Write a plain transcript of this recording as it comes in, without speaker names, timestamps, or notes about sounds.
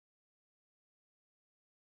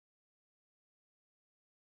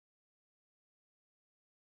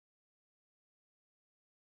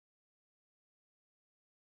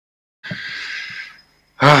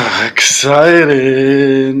Ah,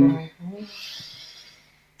 exciting.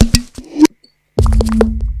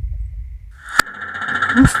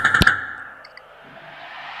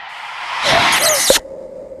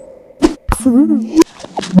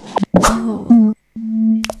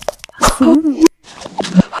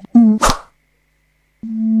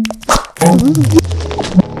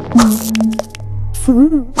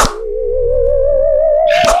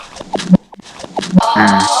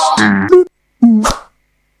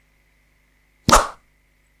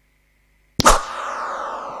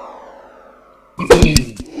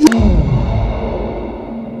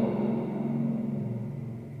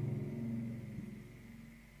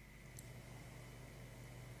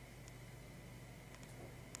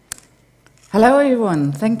 Hello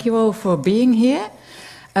everyone, thank you all for being here,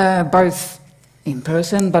 both in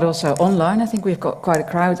person but also online. I think we've got quite a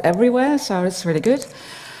crowd everywhere, so it's really good.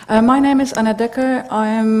 My name is Annet Dekker. I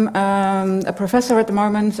am a professor at the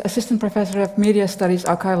moment, assistant professor of media studies,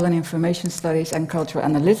 archival and information studies and cultural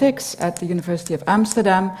analytics at the University of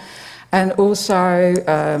Amsterdam, and also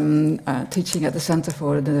teaching at the Center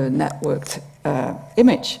for the Networked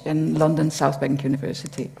Image in London, South Bank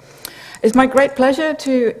University. It's my great pleasure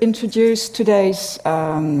to introduce today's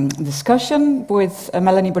discussion with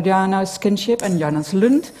Melanie Bonajo, SKINSHIP, and Jonas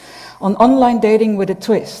Lund on online dating with a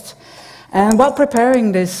twist. And while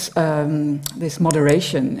preparing this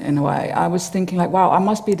moderation, in a way, I was thinking like, wow, I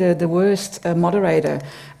must be the worst moderator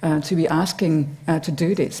to be asking to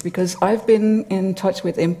do this, because I've been in touch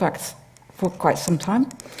with IMPAKT for quite some time.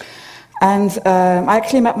 And I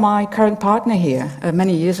actually met my current partner here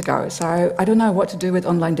many years ago, so I don't know what to do with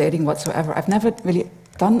online dating whatsoever. I've never really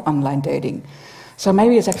done online dating. So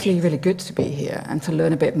maybe it's actually really good to be here and to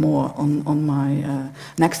learn a bit more on my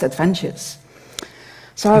next adventures.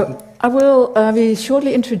 So I will be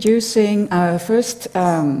shortly introducing our first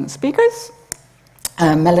speakers,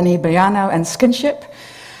 Melanie Bonajo and SKINSHIP.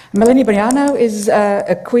 Melanie Bonajo is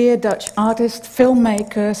a queer Dutch artist,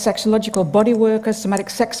 filmmaker, sexological body worker, somatic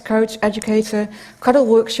sex coach, educator, cuddle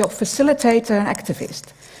workshop facilitator and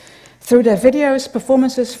activist. Through their videos,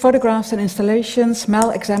 performances, photographs and installations, Mel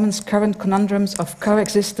examines current conundrums of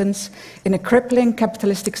coexistence in a crippling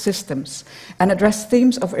capitalistic systems and addresses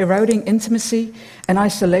themes of eroding intimacy and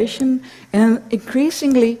isolation in an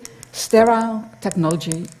increasingly sterile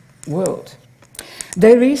technology world.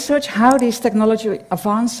 They research how these technology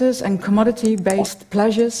advances and commodity-based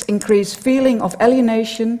pleasures increase feeling of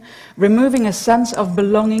alienation, removing a sense of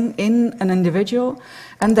belonging in an individual,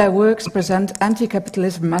 and their works present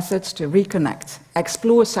anti-capitalist methods to reconnect,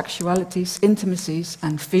 explore sexualities, intimacies,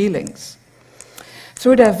 and feelings.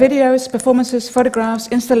 Through their videos, performances, photographs,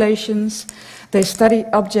 installations, they study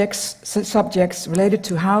subjects related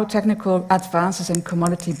to how technical advances and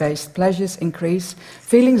commodity-based pleasures increase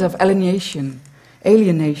feelings of alienation,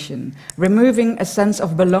 removing a sense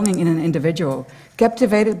of belonging in an individual,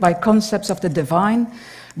 captivated by concepts of the divine.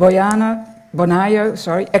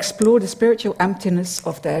 Bonajo explore the spiritual emptiness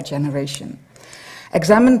of their generation,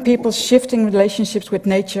 examine people's shifting relationships with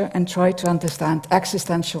nature, and try to understand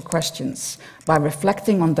existential questions by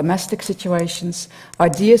reflecting on domestic situations,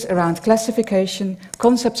 ideas around classification,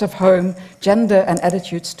 concepts of home, gender, and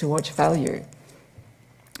attitudes towards value.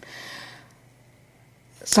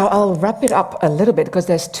 So I'll wrap it up a little bit, because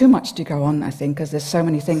there's too much to go on, I think, because there's so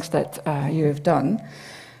many things that you have done.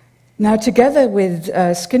 Now, together with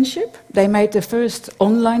SKINSHIP, they made the first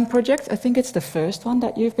online project. I think it's the first one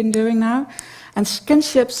that you've been doing now. And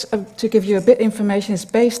SKINSHIP's, to give you a bit of information, is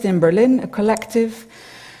based in Berlin, a collective.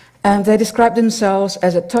 And they describe themselves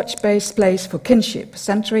as a touch-based place for kinship,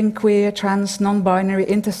 centering queer, trans, non-binary,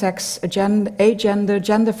 intersex, agender,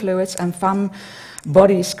 gender fluids, and femme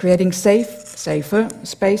bodies, creating safer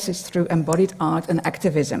spaces through embodied art and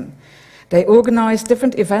activism. They organize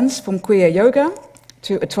different events from queer yoga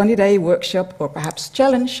to a 20-day workshop or perhaps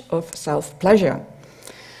challenge of self-pleasure.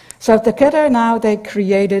 So together now they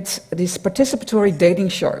created this participatory dating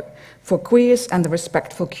show for queers and the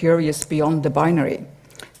respectful curious beyond the binary,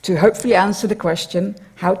 to hopefully answer the question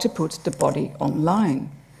how to put the body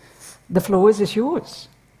online. The floor is yours.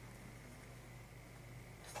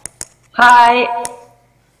 Hi,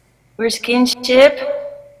 we're SKINSHIP.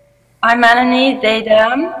 I'm Melanie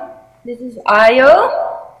Bonajo. This is Ayo.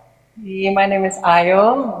 Hey, my name is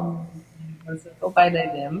Ayo. I also go by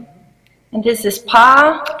them. And this is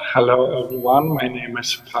Pa. Hello everyone, my name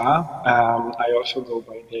is Pa. I also go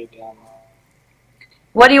by they, them.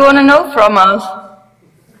 What do you want to know from us?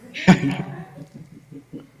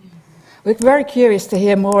 We're very curious to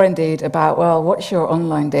hear more indeed about, well, what's your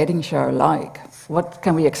online dating show like? What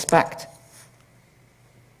can we expect?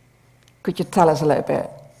 Could you tell us a little bit?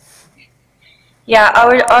 Yeah,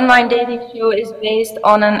 our online dating show is based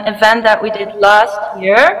on an event that we did last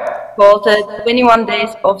year called the 21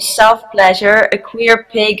 Days of Self-Pleasure, a queer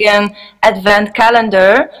pagan advent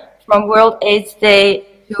calendar from World AIDS Day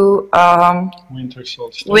to Winter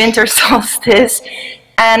solstice. Winter solstice.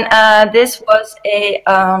 And this was a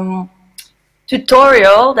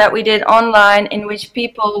tutorial that we did online in which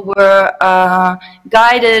people were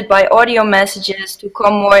guided by audio messages to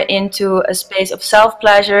come more into a space of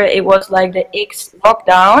self-pleasure. It was like the X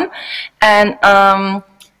lockdown, and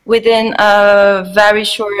within a very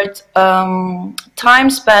short time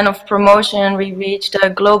span of promotion, we reached a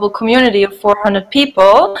global community of 400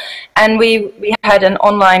 people, and we had an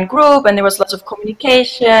online group, and there was lots of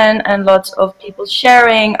communication and lots of people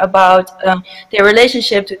sharing about their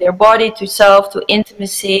relationship to their body, to self, to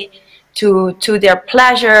intimacy, to their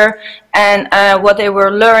pleasure, and what they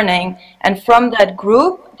were learning. And from that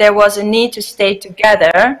group, there was a need to stay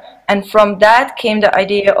together. And from that came the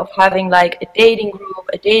idea of having like a dating group,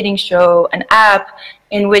 a dating show, an app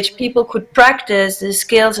in which people could practice the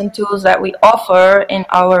skills and tools that we offer in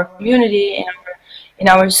our community, in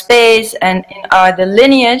our space, and in the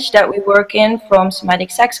lineage that we work in from somatic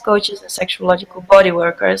sex coaches and sexuological body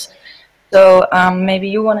workers. So maybe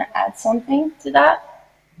you want to add something to that?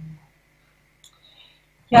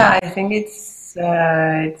 Yeah, I think it's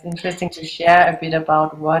interesting to share a bit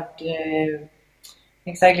about what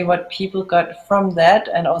exactly what people got from that,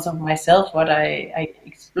 and also myself what I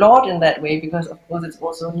explored in that way, because of course it's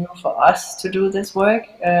also new for us to do this work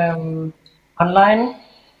online.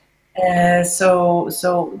 So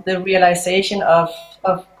the realization of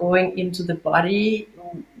going into the body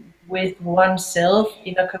with oneself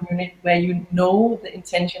in a community where you know the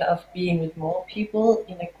intention of being with more people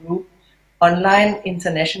in a group online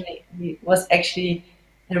internationally was actually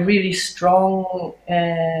a really strong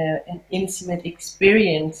and intimate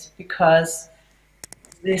experience, because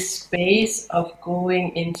this space of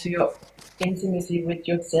going into your intimacy with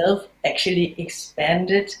yourself actually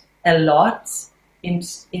expanded a lot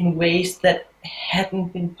in ways that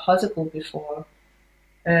hadn't been possible before.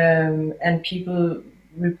 And people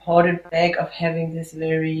reported back of having this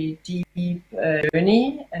very deep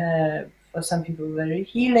journey, for some people very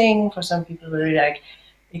healing, for some people very like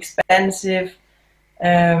expansive,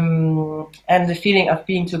 and the feeling of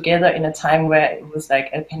being together in a time where it was like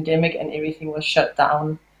a pandemic and everything was shut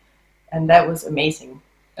down, and that was amazing.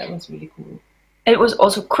 That was really cool. It was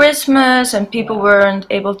also Christmas and people weren't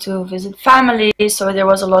able to visit family, so there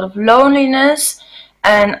was a lot of loneliness.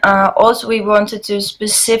 And also we wanted to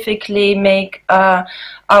specifically make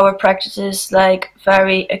our practices like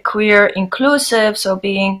very queer inclusive, so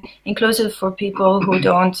being inclusive for people who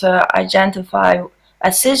don't identify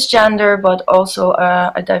as cisgender, but also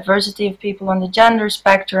a diversity of people on the gender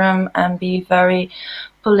spectrum, and be very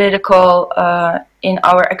political in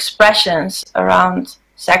our expressions around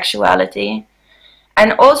sexuality.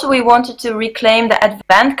 And also we wanted to reclaim the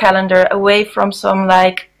advent calendar away from some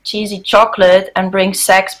like cheesy chocolate and bring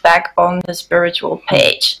sex back on the spiritual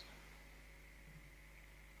page.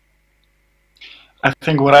 I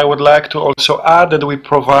think what I would like to also add, that we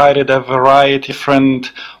provided a variety of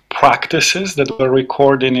different practices that were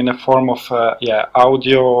recorded in a form of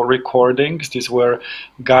audio recordings. These were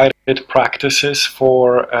guided practices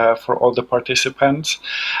for all the participants,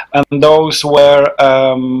 and those were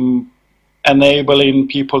enabling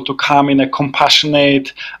people to come in a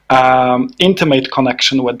compassionate, intimate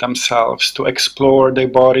connection with themselves, to explore their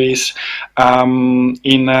bodies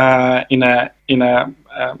in a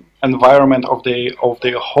environment of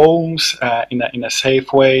their homes, in a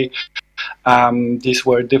safe way. These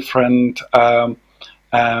were different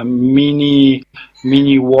mini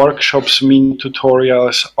workshops, mini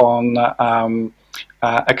tutorials on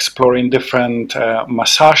exploring different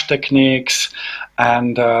massage techniques,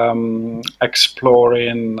 and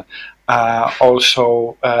exploring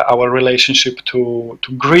also our relationship to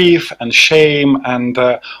grief and shame, and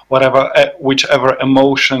whichever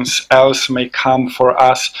emotions else may come for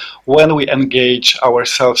us when we engage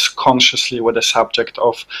ourselves consciously with the subject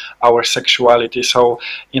of our sexuality. So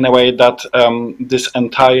in a way that this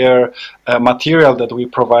entire material that we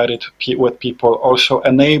provided with people also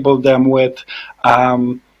enabled them with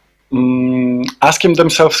asking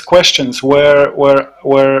themselves questions: where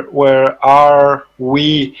are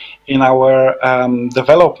we in our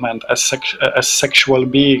development as sexual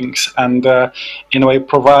beings, and in a way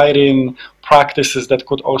providing practices that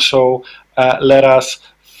could also let us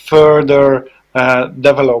further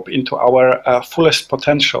develop into our fullest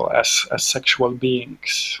potential as sexual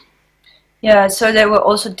beings. Yeah, so there were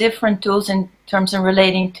also different tools in terms of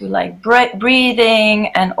relating to like breathing,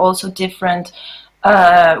 and also different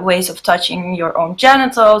ways of touching your own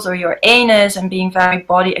genitals or your anus and being very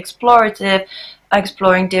body explorative,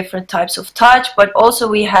 exploring different types of touch. But also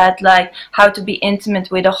we had like how to be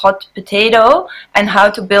intimate with a hot potato and how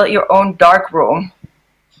to build your own dark room.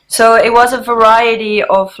 So it was a variety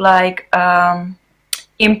of like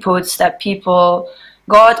inputs that people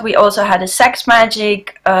got. We also had a sex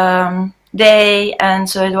magic day, and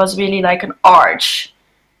so it was really like an arch.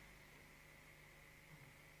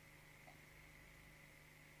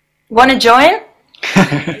 Want to join?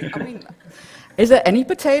 I mean, is there any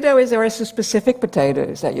potato? Is there a specific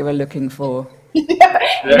potatoes that you were looking for?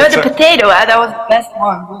 The potato, that was the best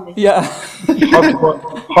one, really. Yeah.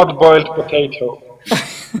 Hot-boiled potato.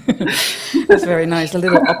 That's very nice, a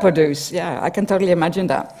little opodous. Yeah, I can totally imagine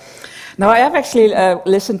that. Now, I have actually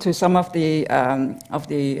listened to some of the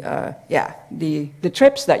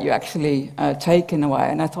trips that you actually take in a way,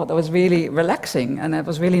 and I thought that was really relaxing, and it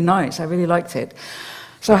was really nice. I really liked it.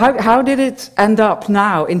 So how did it end up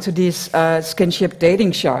now into this SKINSHIP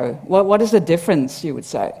dating show? What is the difference, you would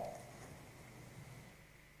say?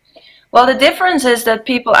 Well, the difference is that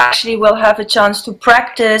people actually will have a chance to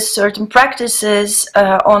practice certain practices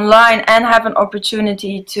online and have an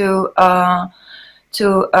opportunity to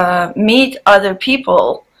meet other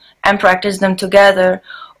people and practice them together.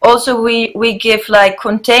 Also, we give like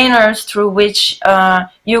containers through which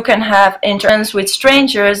you can have interactions with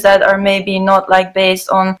strangers that are maybe not like based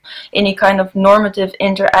on any kind of normative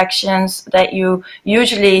interactions that you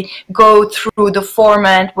usually go through the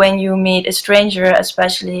format when you meet a stranger,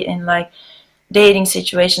 especially in like dating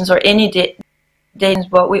situations or any dating.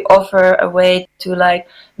 But we offer a way to like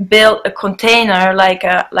build a container, like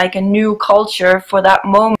a new culture for that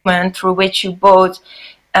moment, through which you both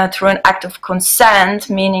through an act of consent,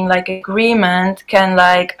 meaning like agreement, can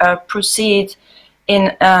like proceed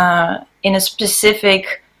in a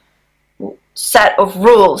specific set of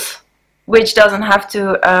rules, which doesn't have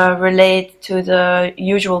to relate to the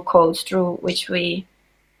usual codes through which we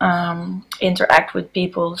interact with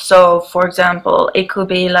people. So, for example, it could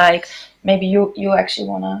be like maybe you actually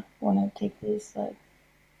wanna take this. Like,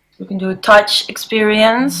 you can do a touch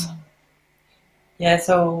experience. Yeah.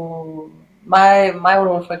 So my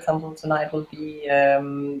role, for example, tonight will be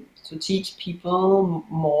to teach people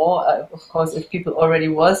more. Of course, if people already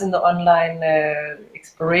was in the online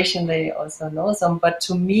exploration, they also know some, but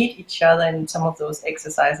to meet each other in some of those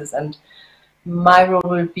exercises. And my role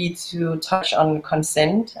will be to touch on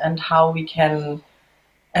consent and how we can,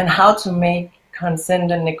 and how to make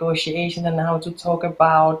consent and negotiation, and how to talk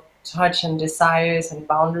about touch and desires and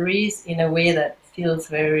boundaries in a way that feels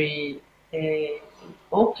very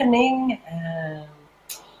opening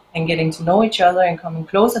and getting to know each other and coming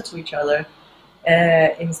closer to each other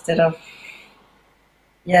instead of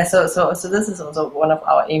so this is also one of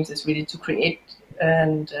our aims, is really to create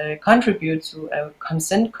and contribute to a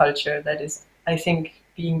consent culture that is, I think,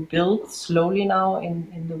 being built slowly now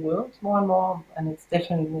in the world more and more, and it's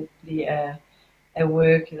definitely a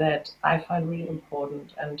work that I find really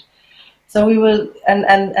important. And so we will,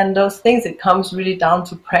 and those things, it comes really down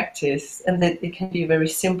to practice, and that it can be very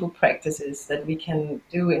simple practices that we can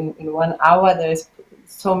do in 1 hour. There's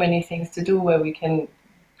so many things to do where we can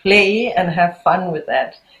play and have fun with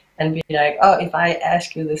that and be like, oh, if I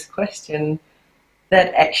ask you this question,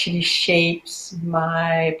 that actually shapes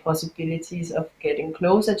my possibilities of getting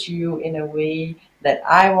closer to you in a way that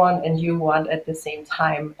I want and you want at the same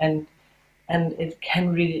time. And it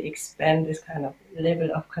can really expand this kind of level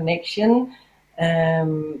of connection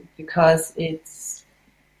because it's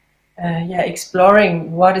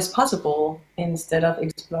exploring what is possible instead of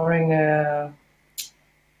exploring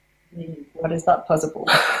what is not possible.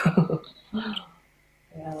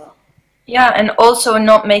 Yeah, and also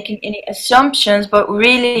not making any assumptions, but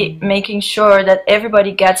really making sure that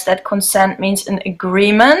everybody gets that consent means an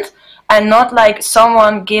agreement, and not like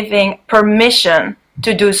someone giving permission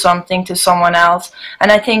to do something to someone else.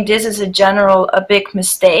 And I think this is a big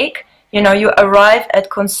mistake. You know, you arrive at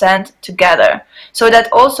consent together. So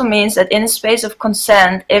that also means that in a space of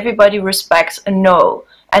consent, everybody respects a no,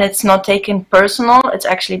 and it's not taken personal, it's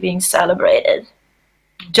actually being celebrated.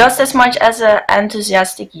 Just as much as an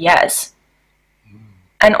enthusiastic yes.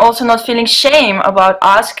 And also not feeling shame about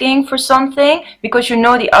asking for something, because you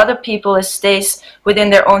know the other people stays within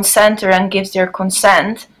their own center and gives their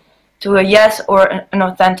consent to a yes or an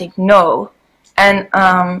authentic no. And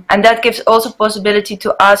that gives also possibility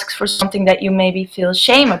to ask for something that you maybe feel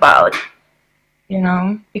shame about, you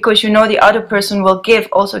know, because you know the other person will give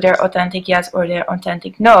also their authentic yes or their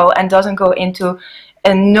authentic no, and doesn't go into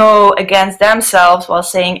a no against themselves while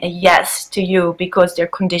saying a yes to you because they're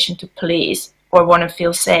conditioned to please. or want to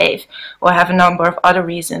feel safe, or have a number of other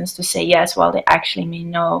reasons to say yes while they actually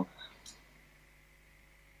mean no.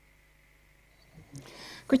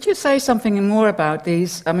 Could you say something more about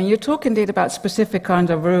these? I mean, you talk indeed about specific kinds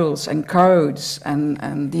of rules and codes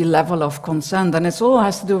and the level of consent, and it all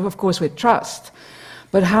has to do, of course, with trust.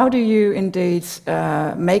 But how do you indeed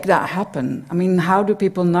make that happen? I mean, how do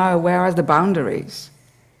people know where are the boundaries?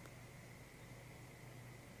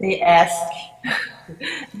 They ask.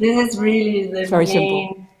 This is really the Very main.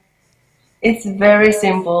 simple. It's very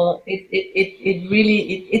simple.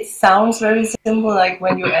 It sounds very simple, like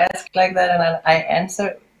when you ask like that and I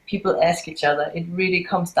answer, people ask each other. It really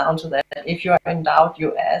comes down to that. If you are in doubt,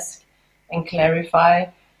 you ask and clarify.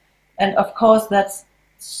 And of course, that's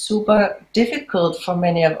super difficult for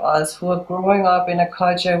many of us who are growing up in a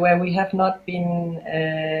culture where we have not been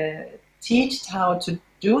taught how to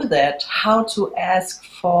do that, how to ask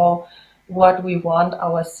for what we want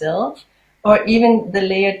ourselves, or even the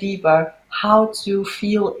layer deeper, how to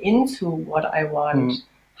feel into what I want.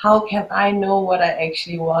 How can I know what I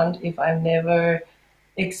actually want if I've never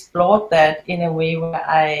explored that in a way where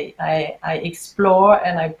I explore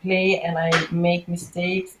and I play and I make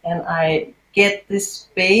mistakes and I get this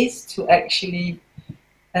space to actually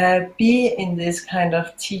be in this kind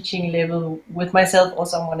of teaching level with myself or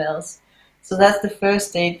someone else. So that's the first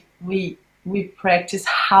stage. We practice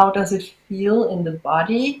how does it feel in the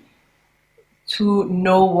body to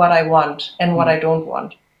know what I want and what I don't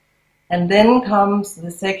want. And then comes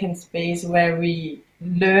the second space where we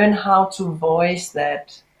learn how to voice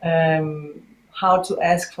that, how to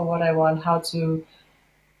ask for what I want, how to,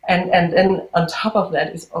 and then on top of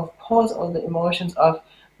that is of course all the emotions of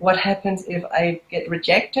what happens if I get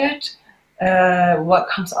rejected, what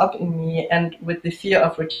comes up in me, and with the fear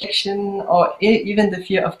of rejection or even the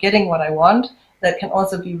fear of getting what I want, that can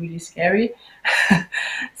also be really scary.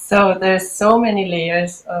 So there's so many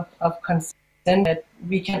layers of consent that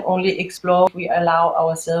we can only explore if we allow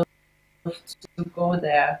ourselves to go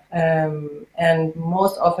there. And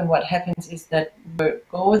most often what happens is that we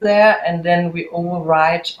go there and then we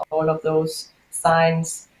override all of those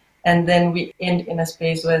signs, and then we end in a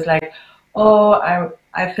space where it's like, oh,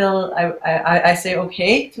 I say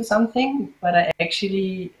okay to something, but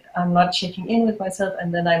I'm not checking in with myself,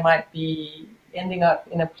 and then I might be ending up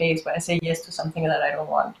in a place where I say yes to something that I don't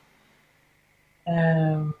want.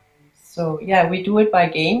 So yeah, we do it by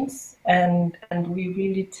games, and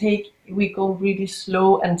we go really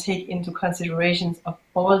slow and take into considerations of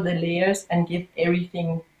all the layers and give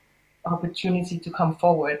everything opportunity to come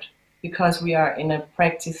forward, because we are in a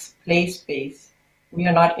practice play space. We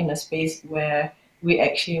are not in a space where we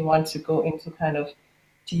actually want to go into kind of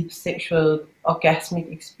deep sexual orgasmic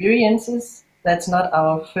experiences. That's not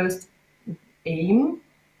our first aim.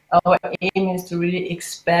 Our aim is to really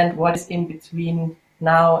expand what is in between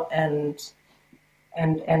now and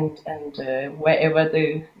wherever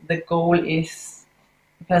the goal is,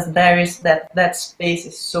 because there is that space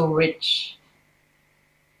is so rich.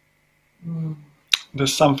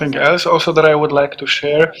 There's something else also that I would like to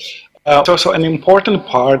share. It's also an important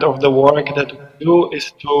part of the work that we do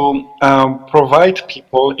is to provide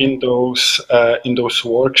people in those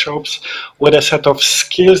workshops with a set of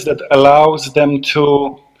skills that allows them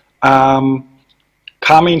to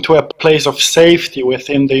come into a place of safety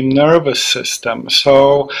within the nervous system,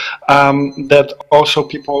 so that also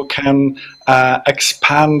people can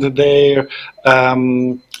expand their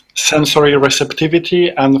sensory receptivity,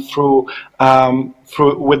 and through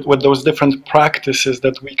with those different practices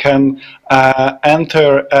that we can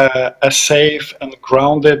enter a safe and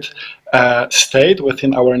grounded state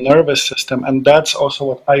within our nervous system. And that's also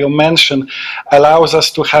what Ayo mentioned, allows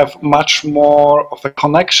us to have much more of a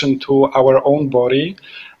connection to our own body,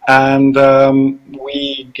 and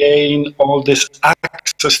we gain all this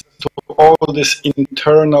access to all this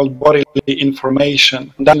internal bodily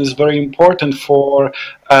information. And that is very important for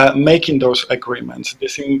making those agreements.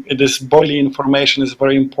 This bodily information is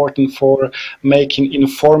very important for making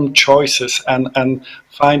informed choices and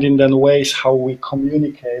finding then ways how we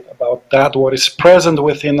communicate about that, what is present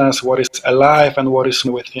within us, what is alive, and what is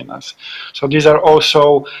within us. So these are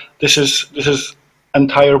also, this is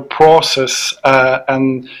entire process,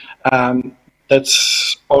 and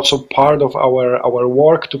that's also part of our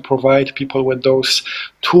work, to provide people with those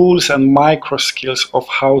tools and micro skills of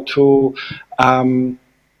how to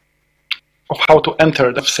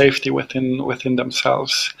enter the safety within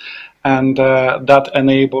themselves, and that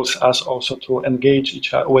enables us also to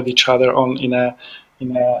engage with each other in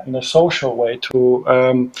a social way, to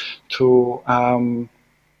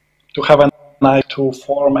have a night, to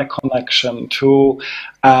form a connection, to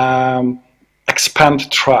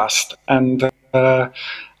expand trust, and yeah,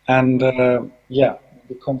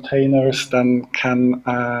 the containers then can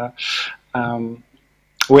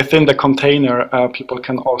within the container, people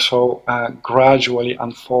can also gradually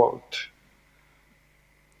unfold.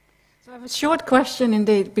 So I have a short question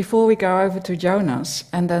indeed before we go over to Jonas,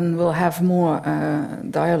 and then we'll have more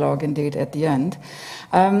dialogue indeed at the end.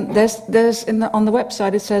 On the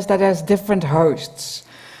website it says that there's different hosts.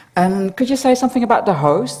 Could you say something about the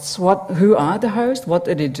hosts? Who are the hosts? What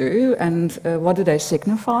do they do? And what do they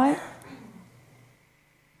signify?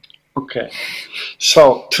 Okay,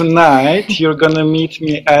 so tonight you're gonna meet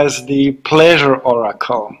me as the pleasure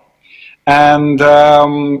oracle, and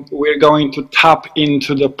we're going to tap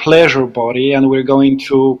into the pleasure body, and we're going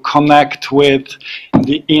to connect with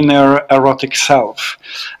the inner erotic self.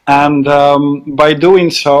 And by doing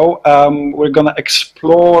so, we're gonna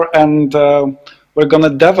explore and we're going to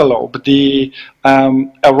develop the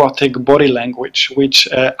erotic body language, which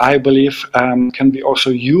I believe can be also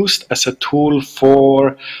used as a tool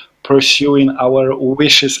for pursuing our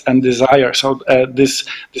wishes and desires. So this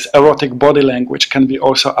erotic body language can be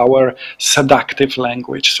also our seductive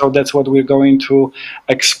language. So that's what we're going to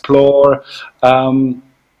explore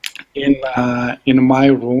in my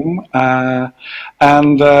room,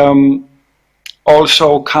 and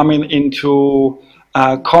also coming into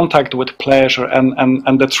contact with pleasure and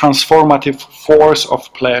the transformative force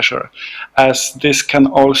of pleasure, as this can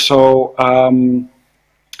also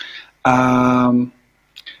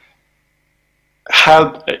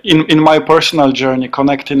help in my personal journey,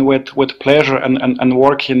 connecting with pleasure and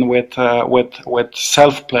working with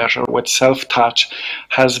self-pleasure, with self-touch,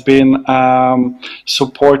 has been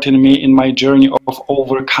supporting me in my journey of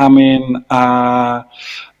overcoming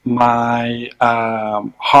my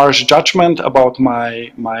harsh judgment about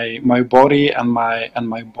my body and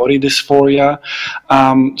my body dysphoria.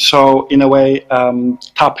 So in a way,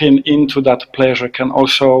 tapping into that pleasure can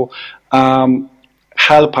also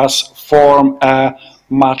help us form a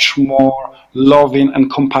much more loving and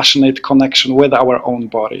compassionate connection with our own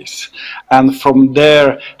bodies, and from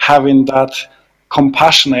there having that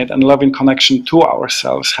compassionate and loving connection to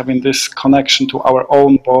ourselves, having this connection to our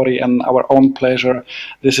own body and our own pleasure.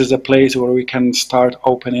 This is a place where we can start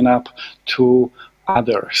opening up to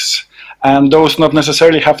others. And those not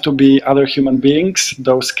necessarily have to be other human beings.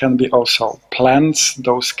 Those can be also plants.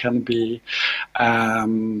 Those can be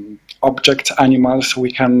objects, animals.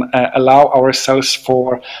 We can allow ourselves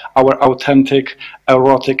for our authentic,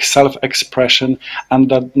 erotic self-expression, and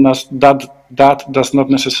that does not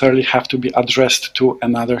necessarily have to be addressed to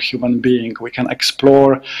another human being. We can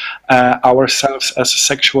explore ourselves as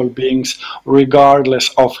sexual beings, regardless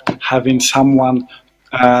of having someone,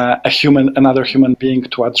 another human being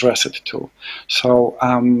to address it to. So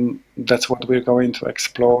that's what we're going to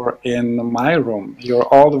explore in my room. You're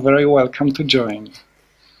all very welcome to join.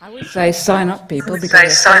 I would say sign up, people, because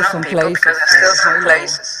there's still some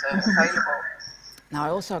places available. Now I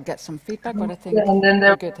also get some feedback, but I think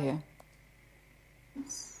we're good here.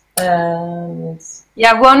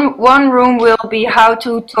 Yeah, one room will be how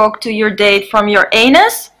to talk to your date from your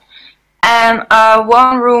anus, and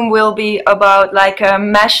one room will be about like a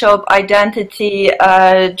mashup identity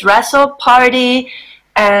dress-up party,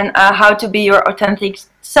 and how to be your authentic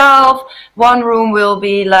self. One room will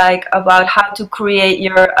be like about how to create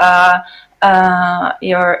your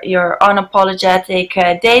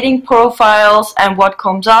unapologetic dating profiles and what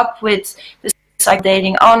comes up with this like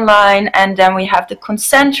dating online. And then we have the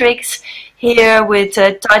concentrics here with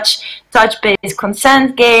touch-based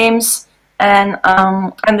consent games, and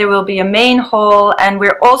there will be a main hall, and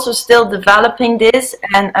we're also still developing this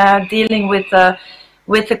and dealing with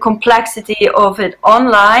the complexity of it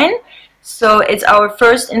online. So it's our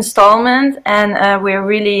first installment, and we're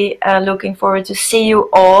really looking forward to see you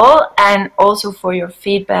all, and also for your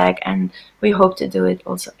feedback, and we hope to do it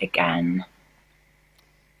also again.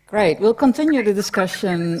 Great. We'll continue the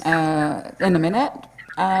discussion in a minute,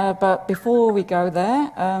 but before we go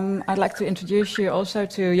there, I'd like to introduce you also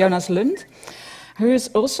to Jonas Lund, who is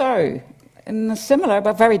also, in a similar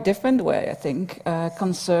but very different way, I think,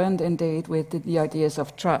 concerned indeed with the ideas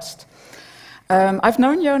of trust. I've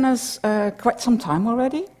known Jonas quite some time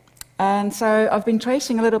already, and so I've been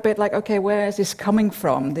tracing a little bit like, okay, where is this coming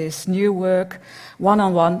from, this new work,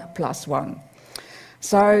 1-on-1 plus 1.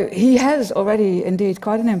 So he has already indeed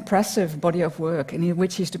quite an impressive body of work in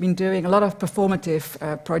which he's been doing a lot of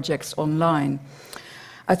performative projects online.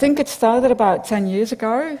 I think it started about 10 years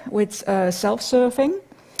ago with self-surfing,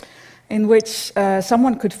 in which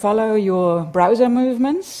someone could follow your browser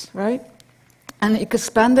movements, right? And it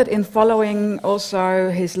expanded in following also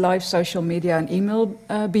his live social media and email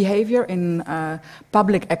behavior in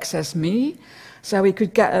public access me. So we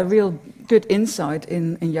could get a real good insight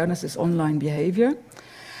in Jonas's online behavior.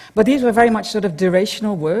 But these were very much sort of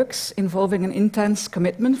durational works involving an intense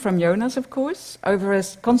commitment from Jonas, of course, over a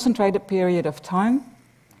concentrated period of time,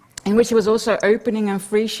 in which he was also opening and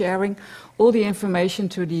free sharing all the information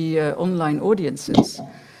to the online audiences.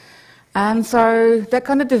 And so that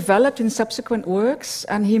kind of developed in subsequent works,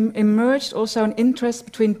 and he emerged also an interest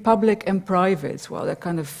between public and private. Well, that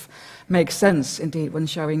kind of makes sense, indeed, when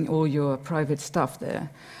showing all your private stuff there.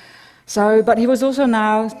 So, but he was also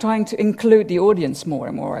now trying to include the audience more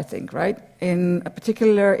and more, I think, right? In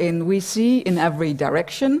particular in We See in every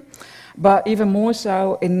direction, but even more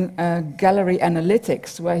so in gallery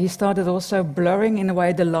analytics, where he started also blurring in a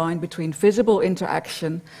way the line between visible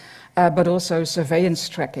interaction but also surveillance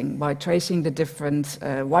tracking by tracing the different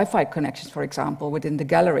Wi-Fi connections, for example, within the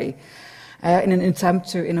gallery, in an attempt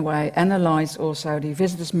to, in a way, analyze also the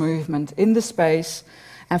visitors' movement in the space,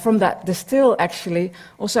 and from that distill actually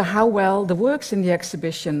also how well the works in the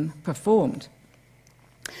exhibition performed.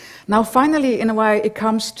 Now finally, in a way, it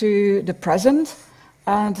comes to the present,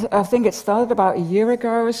 and I think it started about a year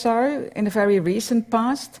ago or so, in the very recent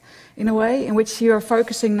past, in a way, in which you are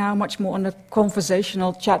focusing now much more on the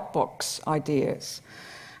conversational chat box ideas.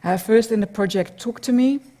 First in the project Talk to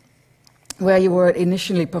Me, where you were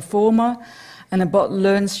initially performer, and a bot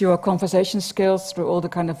learns your conversation skills through all the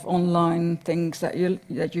kind of online things that you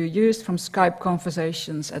used, from Skype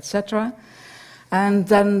conversations, etc. And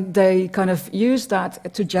then they kind of use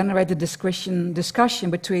that to generate a discussion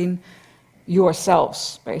between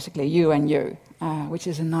yourselves, basically, you and you. Which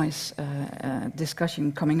is a nice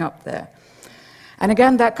discussion coming up there. And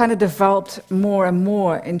again, that kind of developed more and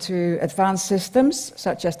more into advanced systems,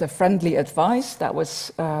 such as the friendly advice that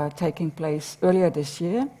was taking place earlier this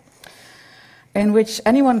year, in which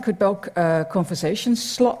anyone could book a conversation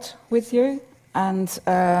slot with you. And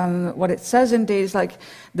what it says indeed is like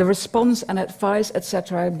the response and advice,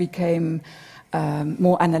 etc., became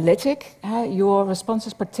more analytic, your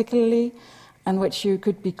responses particularly, and which you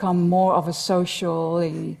could become more of a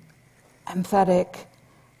socially empathetic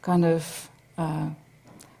kind of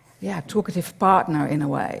talkative partner in a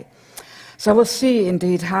way. So we'll see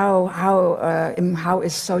indeed how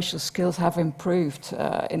his social skills have improved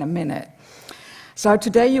in a minute. So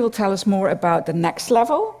today you will tell us more about the next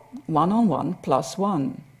level, one-on-one plus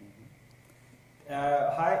one.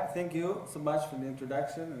 Hi, thank you so much for the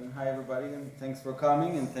introduction, and hi everybody, and thanks for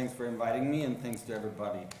coming, and thanks for inviting me, and thanks to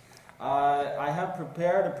everybody. I have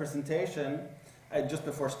prepared a presentation. Just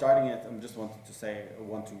before starting it, I just wanted to say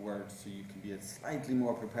one, two words so you can be slightly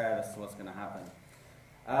more prepared as to what's going to happen.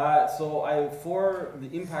 For the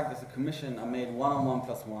Impact as a commission, I made one-on-one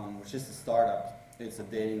plus one, which is a startup. It's a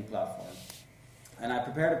dating platform. And I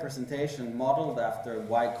prepared a presentation modeled after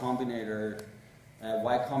Y Combinator's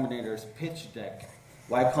pitch deck.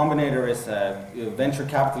 Y Combinator is a venture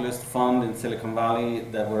capitalist fund in Silicon Valley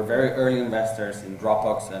that were very early investors in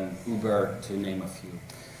Dropbox and Uber, to name a few.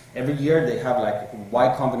 Every year they have like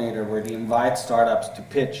Y Combinator, where they invite startups to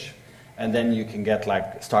pitch, and then you can get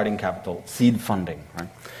like starting capital, seed funding, right?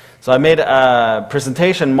 So I made a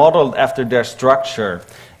presentation modeled after their structure,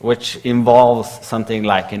 which involves something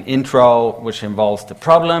like an intro, which involves the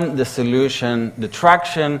problem, the solution, the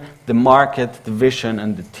traction, the market, the vision,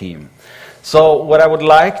 and the team. So what I would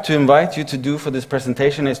like to invite you to do for this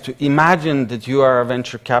presentation is to imagine that you are a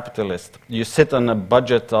venture capitalist. You sit on a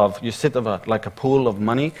budget of, like a pool of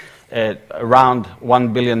money, around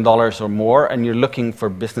 $1 billion or more, and you're looking for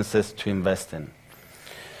businesses to invest in.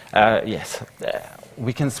 Yes,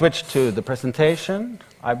 we can switch to the presentation,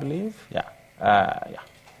 I believe. Yeah.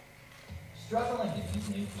 Struggling to meet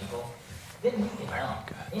new people? Then we can help.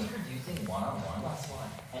 Introducing One-on-One Plus One,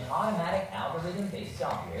 an automatic algorithm-based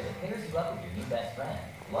software that pairs you up with your new best friend,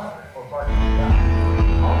 lover, or partner in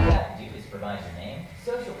crime. All you have to do is provide your name,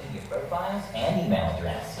 social media profiles, and email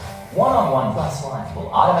address. One-on-One Plus One will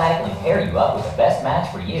automatically pair you up with the best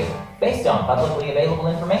match for you, based on publicly available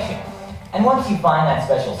information. And once you find that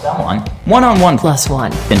special someone, One-on-One Plus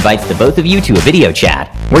One invites the both of you to a video chat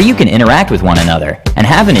where you can interact with one another and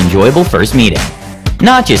have an enjoyable first meeting.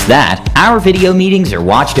 Not just that, our video meetings are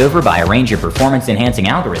watched over by a range of performance-enhancing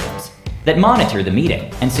algorithms that monitor the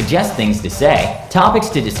meeting and suggest things to say, topics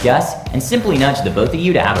to discuss, and simply nudge the both of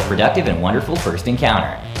you to have a productive and wonderful first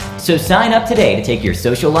encounter. So sign up today to take your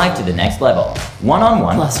social life to the next level.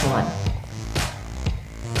 One-on-One Plus One.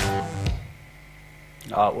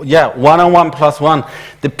 One-on-one plus one.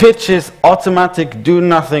 The pitch is automatic,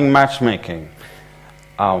 do-nothing matchmaking.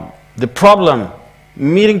 The problem,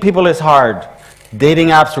 meeting people is hard. Dating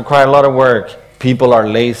apps require a lot of work. People are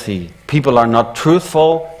lazy. People are not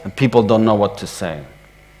truthful, and people don't know what to say.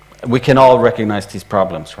 We can all recognize these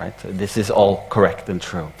problems, right? This is all correct and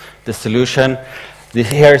true. The solution,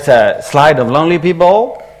 here's a slide of lonely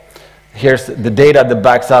people. Here's the data that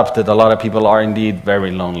backs up that a lot of people are indeed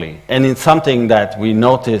very lonely. And it's something that we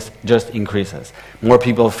notice just increases. More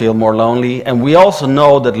people feel more lonely, and we also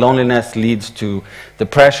know that loneliness leads to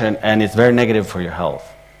depression, and it's very negative for your health.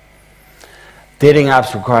 Dating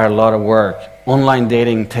apps require a lot of work. Online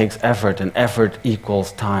dating takes effort, and effort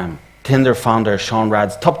equals time. Tinder founder Sean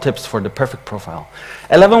Rad's top tips for the perfect profile.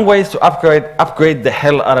 11 ways to upgrade the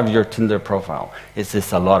hell out of your Tinder profile. It's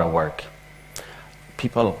just a lot of work.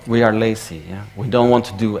 People, we are lazy. Yeah? We don't want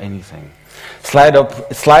to do anything. Slide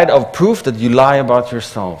of proof that you lie about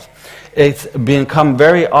yourself. It's become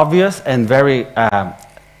very obvious and very,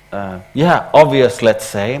 obvious, let's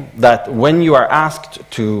say, that when you are asked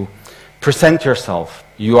to present yourself,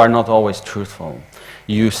 you are not always truthful.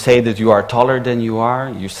 You say that you are taller than you are.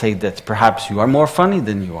 You say that perhaps you are more funny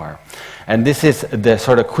than you are. And this is the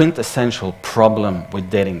sort of quintessential problem with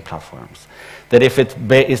dating platforms. That if it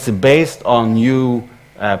is based on you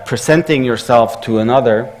presenting yourself to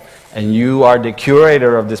another, and you are the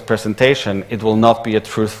curator of this presentation, it will not be a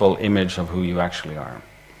truthful image of who you actually are.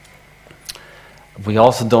 We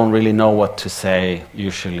also don't really know what to say,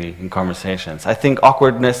 usually, in conversations. I think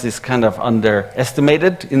awkwardness is kind of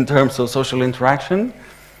underestimated in terms of social interaction.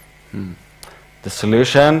 The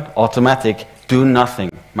solution, automatic,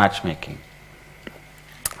 do-nothing matchmaking.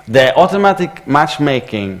 The automatic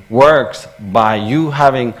matchmaking works by you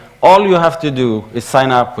having, all you have to do is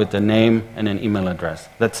sign up with a name and an email address.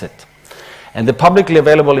 That's it. And the publicly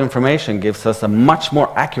available information gives us a much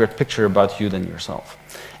more accurate picture about you than yourself.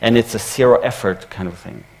 And it's a zero-effort kind of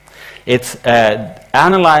thing. It's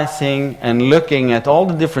analyzing and looking at all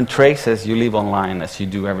the different traces you leave online as you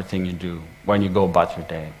do everything you do when you go about your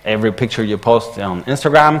day. Every picture you post on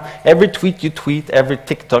Instagram, every tweet you tweet, every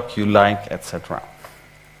TikTok you like, etc.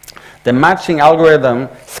 The matching algorithm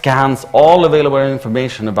scans all available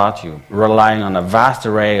information about you, relying on a vast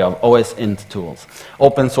array of OSINT tools,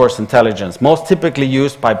 open source intelligence, most typically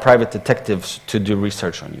used by private detectives to do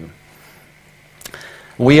research on you.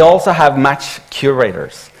 We also have match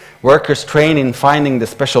curators, workers trained in finding the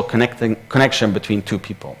special connection between two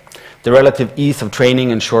people. The relative ease of training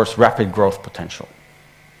ensures rapid growth potential.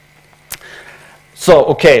 So,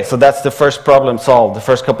 okay, so that's the first problem solved, the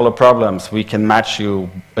first couple of problems. We can match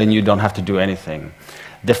you and you don't have to do anything.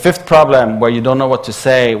 The fifth problem, where you don't know what to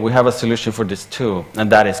say, we have a solution for this too,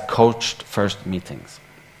 and that is coached first meetings.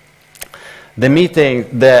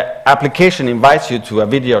 The application invites you to a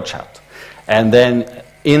video chat, and then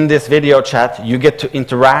in this video chat, you get to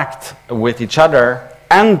interact with each other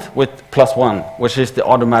and with +1, which is the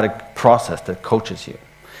automatic process that coaches you.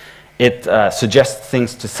 It suggests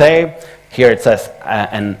things to say. Here it says,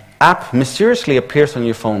 an app mysteriously appears on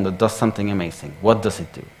your phone that does something amazing. What does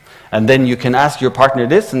it do? And then you can ask your partner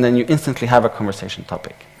this, and then you instantly have a conversation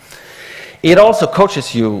topic. It also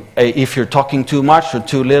coaches you if you're talking too much or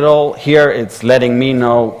too little. Here it's letting me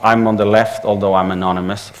know I'm on the left, although I'm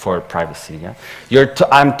anonymous for privacy. Yeah?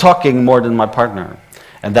 I'm talking more than my partner.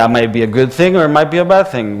 And that may be a good thing or it might be a bad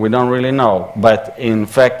thing. We don't really know. But in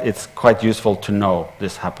fact, it's quite useful to know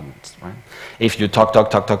this happens. Right? If you talk,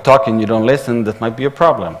 and you don't listen, that might be a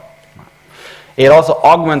problem. It also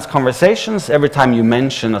augments conversations. Every time you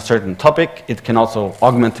mention a certain topic, it can also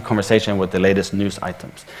augment the conversation with the latest news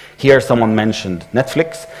items. Here someone mentioned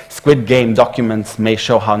Netflix. Squid Game documents may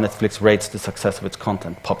show how Netflix rates the success of its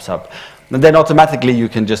content, pops up. And then automatically you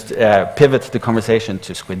can just pivot the conversation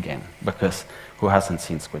to Squid Game, because who hasn't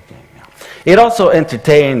seen Squid Game? Yeah. It also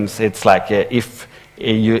entertains. It's like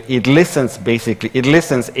it listens, basically. It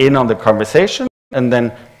listens in on the conversation and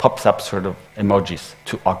then pops up sort of emojis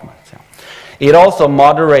to augment. Yeah. It also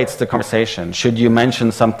moderates the conversation. Should you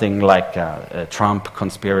mention something like Trump,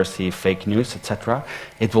 conspiracy, fake news, etc.,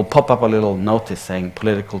 it will pop up a little notice saying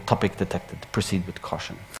political topic detected, proceed with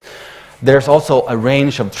caution. There's also a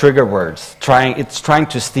range of trigger words. It's trying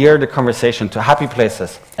to steer the conversation to happy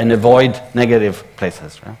places and avoid negative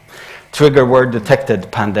places. Right? Trigger word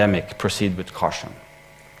detected, pandemic, proceed with caution.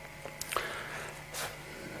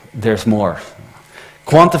 There's more.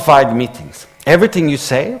 Quantified meetings. Everything you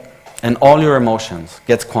say and all your emotions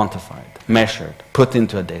gets quantified, measured, put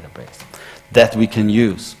into a database that we can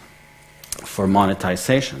use for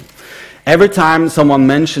monetization. Every time someone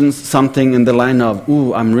mentions something in the line of,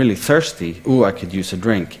 ooh, I'm really thirsty, ooh, I could use a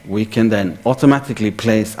drink, we can then automatically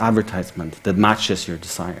place advertisement that matches your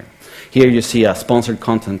desire. Here you see a sponsored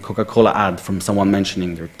content Coca-Cola ad from someone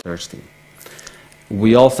mentioning they're thirsty.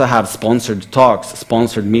 We also have sponsored talks,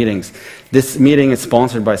 sponsored meetings. This meeting is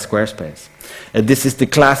sponsored by Squarespace. This is the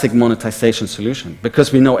classic monetization solution,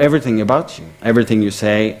 because we know everything about you, everything you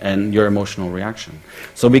say, and your emotional reaction.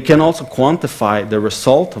 So we can also quantify the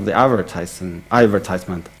result of the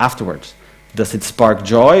advertisement afterwards. Does it spark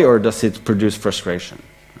joy, or does it produce frustration?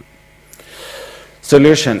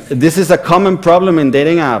 Solution. This is a common problem in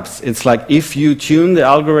dating apps. It's like if you tune the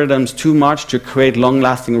algorithms too much to create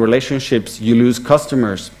long-lasting relationships, you lose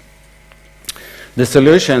customers. The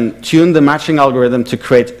solution, tune the matching algorithm to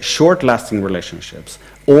create short-lasting relationships,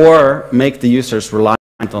 or make the users reliant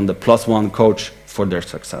on the +1 coach for their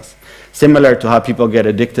success. Similar to how people get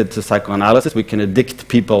addicted to psychoanalysis, we can addict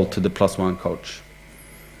people to the +1 coach.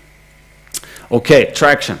 Okay,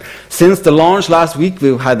 traction. Since the launch last week,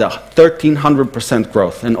 we've had a 1,300%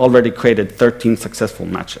 growth and already created 13 successful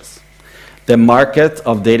matches. The market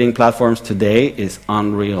of dating platforms today is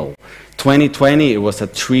unreal. 2020, it was a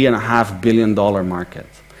 $3.5 billion market.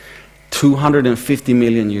 250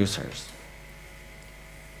 million users.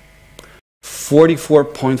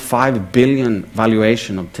 44.5 billion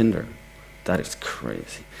valuation of Tinder. That is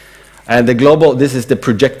crazy. And the global, this is the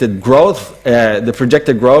projected growth. The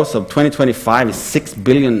projected growth of 2025 is 6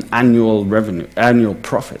 billion annual revenue, annual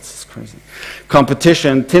profits. It's crazy.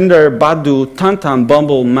 Competition: Tinder, Badoo, Tantan,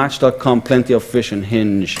 Bumble, Match.com, Plenty of Fish, and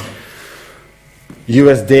Hinge.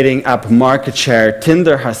 US dating app market share: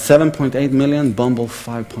 Tinder has 7.8 million, Bumble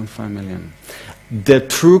 5.5 million. The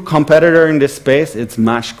true competitor in this space, it's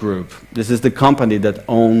Match Group. This is the company that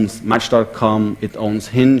owns Match.com, it owns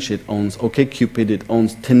Hinge, it owns OkCupid, it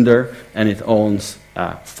owns Tinder, and it owns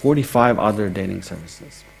 45 other dating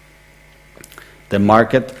services. The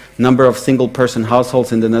market, number of single-person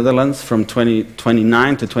households in the Netherlands from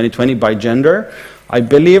 2029 to 2020 by gender, I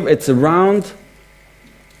believe it's around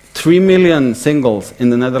 3 million singles in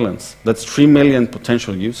the Netherlands. That's 3 million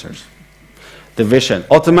potential users. The vision: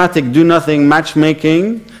 automatic do-nothing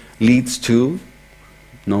matchmaking leads to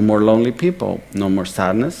no more lonely people, no more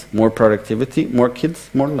sadness, more productivity, more kids,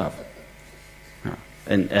 more love. Yeah.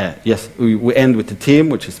 And yes, we end with the team,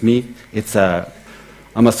 which is me.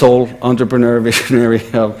 I'm a sole entrepreneur visionary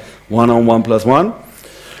of 1+1.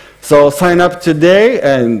 So sign up today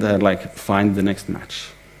and find the next match.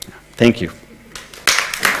 Yeah. Thank you.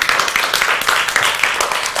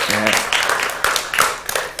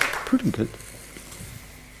 Pretty good.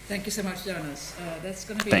 Thank you so much, Jonas. That's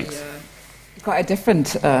going to be quite a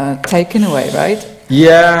different take in a way, right?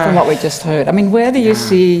 Yeah. From what we just heard. I mean, where do you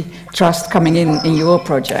see trust coming in your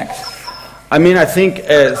project? I mean, I think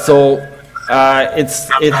it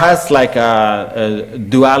has like a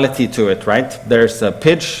duality to it, right? There's a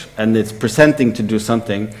pitch, and it's presenting to do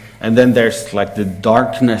something, and then there's like the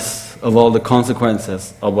darkness of all the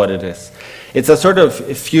consequences of what it is. It's a sort of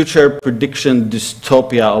future prediction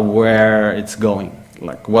dystopia of where it's going.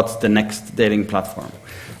 Like, what's the next dating platform?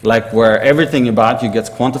 Like, where everything about you gets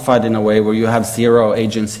quantified in a way where you have zero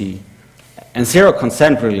agency and zero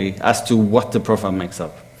consent, really, as to what the profile makes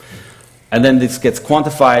up. And then this gets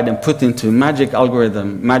quantified and put into magic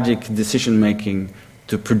algorithm, magic decision-making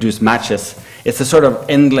to produce matches. It's a sort of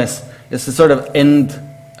endless, it's a sort of end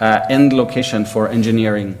location for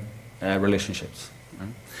engineering relationships. Right?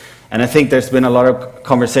 And I think there's been a lot of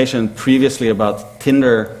conversation previously about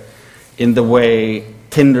Tinder, in the way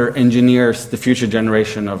Tinder engineers the future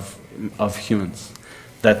generation of humans.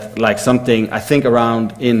 That like something, I think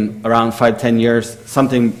around 5-10 years,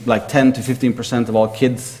 something like 10 to 15% of all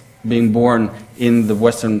kids being born in the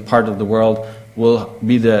western part of the world will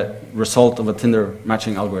be the result of a Tinder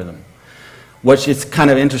matching algorithm. Which is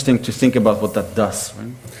kind of interesting to think about what that does.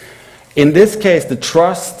 Right? In this case, the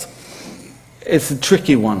trust is a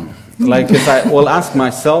tricky one. Like, if I will ask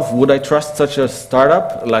myself, would I trust such a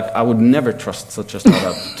startup? Like, I would never trust such a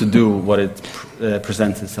startup to do what it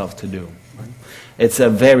presents itself to do. Right? It's a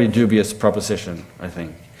very dubious proposition, I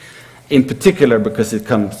think. In particular, because it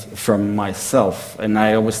comes from myself, and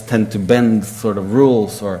I always tend to bend sort of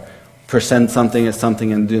rules or present something as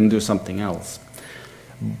something and then do something else.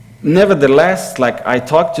 Nevertheless, like, I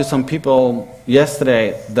talked to some people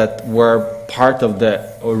yesterday that were part of the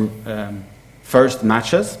first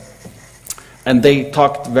matches, and they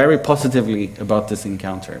talked very positively about these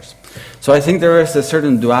encounters. So I think there is a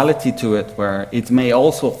certain duality to it where it may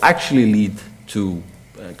also actually lead to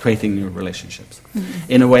creating new relationships.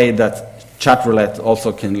 Mm-hmm. In a way that chat roulette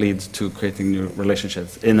also can lead to creating new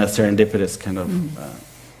relationships in a serendipitous kind of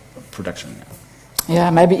production. Yeah.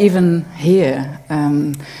 Yeah, maybe even here,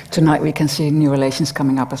 tonight we can see new relations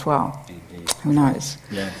coming up as well. Indeed. Who knows?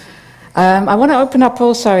 Yes. I want to open up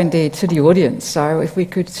also indeed to the audience, so if we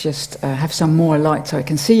could just have some more light so I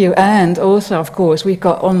can see you. And also, of course, we've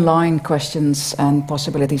got online questions and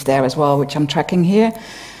possibilities there as well, which I'm tracking here,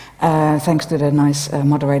 thanks to the nice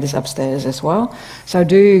moderators upstairs as well. So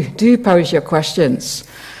do pose your questions.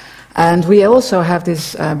 And we also have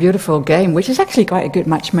this beautiful game, which is actually quite a good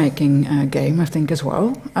matchmaking game, I think, as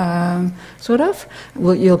well, sort of.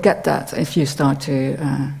 Well, you'll get that if you start to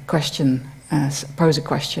pose a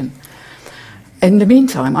question. In the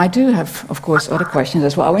meantime, I do have, of course, other questions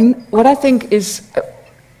as well. And what I think is,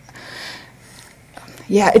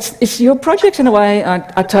 it's your projects in a way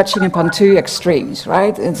are touching upon two extremes,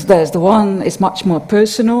 right? There's the one is much more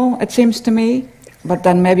personal, it seems to me, but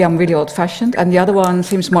then maybe I'm really old-fashioned, and the other one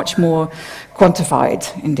seems much more quantified,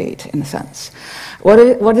 indeed, in a sense.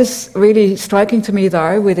 What is really striking to me,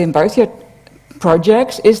 though, within both your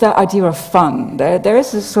projects is that idea of fun. There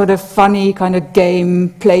is a sort of funny kind of game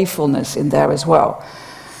playfulness in there as well.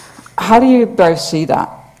 How do you both see that?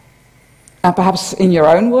 And perhaps in your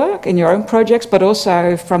own work, in your own projects, but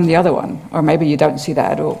also from the other one, or maybe you don't see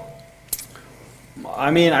that at all. I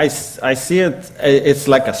mean, I see it, it's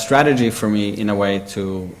like a strategy for me in a way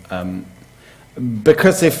to,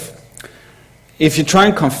 because if you try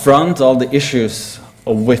and confront all the issues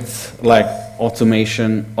with like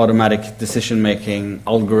automation, automatic decision-making,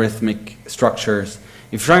 algorithmic structures,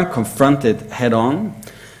 if you try and confront it head-on,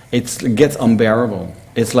 it gets unbearable.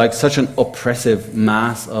 It's like such an oppressive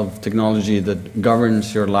mass of technology that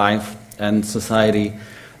governs your life and society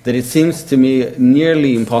that it seems to me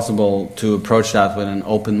nearly impossible to approach that with an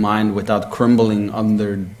open mind without crumbling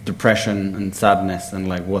under depression and sadness and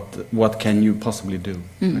like what can you possibly do?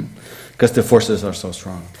 Because the forces are so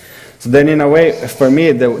strong. So then in a way, for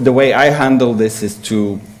me, the way I handle this is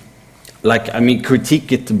to,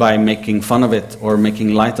 critique it by making fun of it or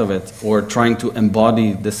making light of it or trying to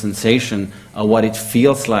embody the sensation of what it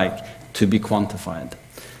feels like to be quantified,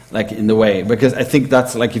 like in the way. Because I think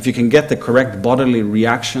that's like if you can get the correct bodily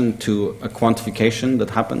reaction to a quantification that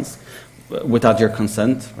happens without your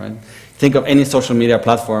consent, right? Think of any social media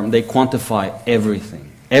platform, they quantify everything.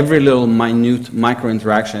 Every little minute micro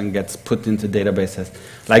interaction gets put into databases.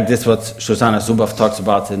 Like this, what Shoshana Zuboff talks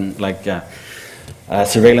about in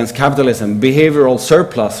surveillance capitalism, behavioral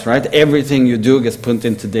surplus, right? Everything you do gets put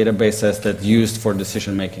into databases that's used for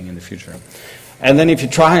decision making in the future. And then if you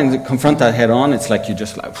try and confront that head on, it's like you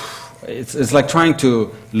just like, it's like trying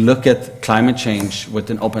to look at climate change with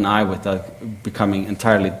an open eye without becoming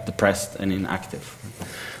entirely depressed and inactive.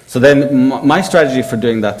 So then my strategy for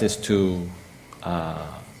doing that is to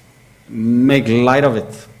make light of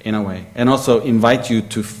it in a way, and also invite you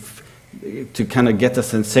to kind of get a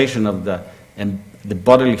sensation of the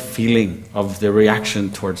bodily feeling of the reaction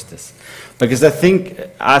towards this. Because I think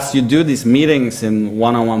as you do these meetings in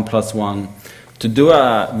one-on-one plus one, to do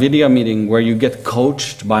a video meeting where you get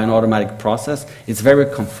coached by an automatic process, it's very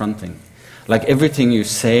confronting. Like everything you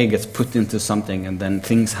say gets put into something and then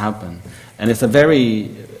things happen. And it's a very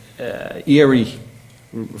eerie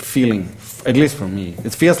feeling, at least for me.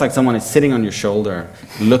 It feels like someone is sitting on your shoulder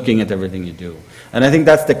looking at everything you do. And I think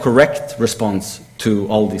that's the correct response to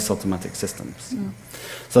all these automatic systems. Yeah.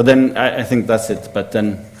 So then I think that's it. But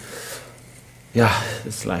then, yeah,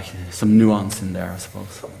 it's like some nuance in there, I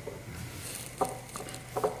suppose.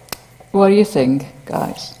 What do you think,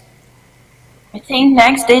 guys? I think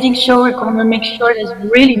next dating show we're going to make sure it's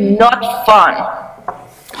really not fun.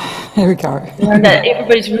 Here we go. And that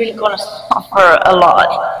everybody's really going to suffer a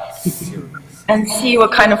lot. And see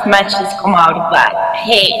what kind of matches come out of that.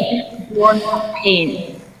 Pain. One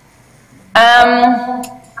pain.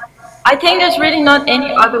 I think there's really not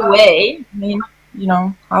any other way. I mean, you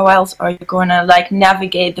know, how else are you going to like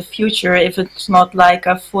navigate the future if it's not like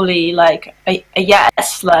a fully like a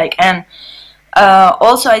yes, like, and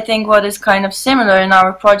also I think what is kind of similar in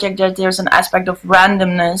our project, that there's an aspect of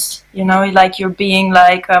randomness, you know, like you're being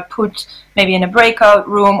like put maybe in a breakout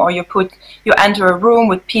room, or you enter a room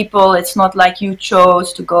with people. It's not like you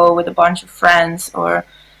chose to go with a bunch of friends, or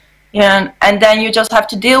yeah, and then you just have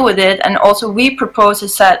to deal with it. And also we propose a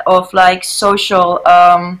set of like social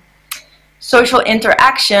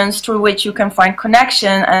interactions through which you can find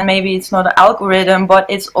connection, and maybe it's not an algorithm, but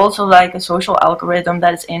it's also like a social algorithm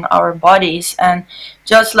that is in our bodies. And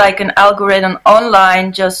just like an algorithm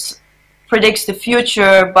online just predicts the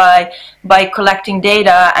future by collecting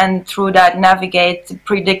data, and through that navigate the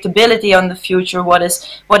predictability on the future, what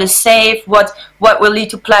is safe, what will lead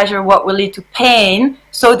to pleasure, what will lead to pain,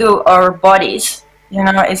 so do our bodies. You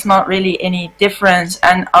know, it's not really any difference,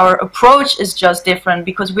 and our approach is just different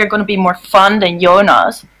because we're going to be more fun than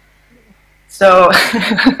Jonas. So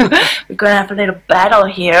we're gonna have a little battle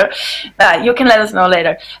here. You can let us know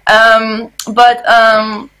later.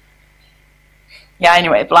 Yeah,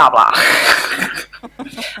 anyway, blah blah.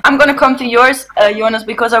 I'm gonna come to yours, Jonas,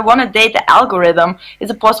 because I want to date the algorithm. Is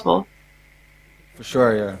it possible? For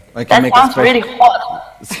sure, yeah. I can make sounds really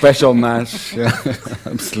hot. Special mash, yeah,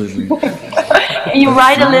 absolutely. You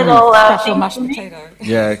write a little special mashed potato.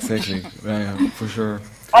 Yeah, exactly. Yeah, for sure.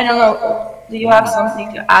 I don't know. Do you have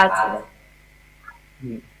something to add to it?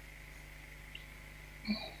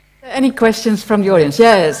 Any questions from the audience?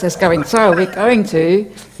 Yes, it's going. So we're going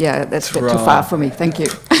to. Yeah, that's a bit too far for me. Thank you.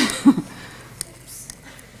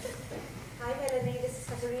 Hi, Melanie. This is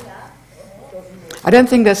Katerina. I don't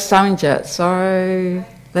think there's sound yet. So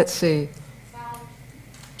let's see.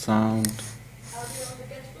 Sound.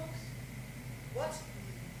 What?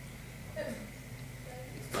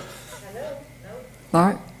 Hello?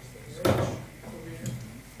 No.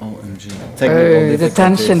 OMG. The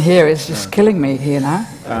tension here is just killing me here now.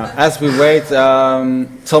 As we wait,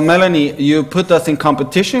 so Melanie, you put us in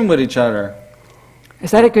competition with each other. Is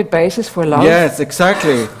that a good basis for love? Yes,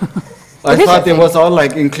 exactly. I thought it was all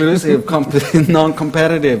like inclusive,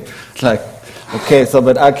 non-competitive. It's like, okay, so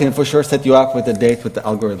but I can for sure set you up with a date with the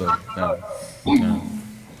algorithm. Yeah. Yeah.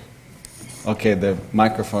 Okay, the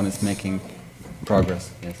microphone is making progress.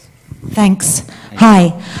 Yes. Thanks.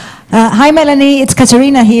 Hi. Hi, Melanie. It's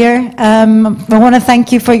Katerina here. I want to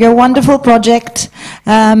thank you for your wonderful project.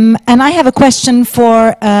 And I have a question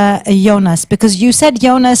for Jonas, because you said,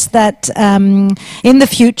 Jonas, that in the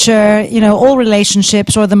future, you know, all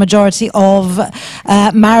relationships or the majority of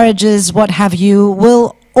marriages, what have you,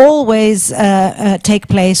 will always take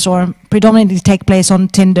place or predominantly take place on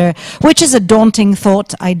Tinder, which is a daunting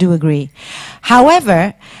thought, I do agree.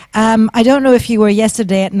 However, I don't know if you were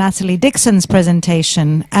yesterday at Natalie Dixon's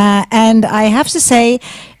presentation, and I have to say,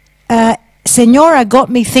 Senora got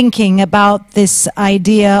me thinking about this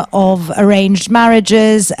idea of arranged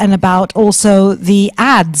marriages and about also the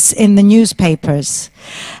ads in the newspapers.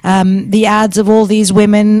 The ads of all these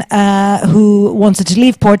women who wanted to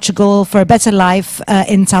leave Portugal for a better life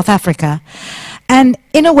in South Africa. And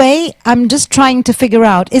in a way, I'm just trying to figure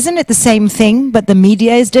out, isn't it the same thing, but the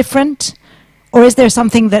media is different? Or is there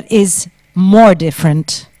something that is more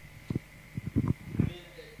different?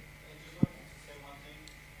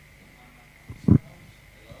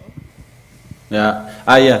 Yeah.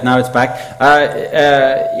 Yeah. Now it's back.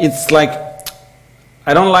 It's like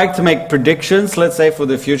I don't like to make predictions, let's say, for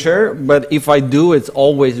the future. But if I do, it's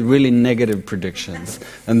always really negative predictions,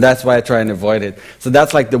 and that's why I try and avoid it. So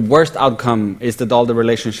that's like the worst outcome is that all the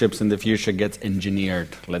relationships in the future gets engineered.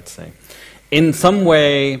 Let's say, in some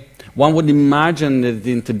way. One would imagine that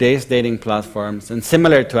in today's dating platforms, and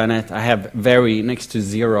similar to Annet, I have very next to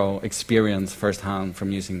zero experience firsthand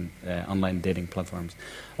from using online dating platforms.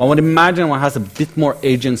 One would imagine one has a bit more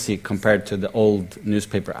agency compared to the old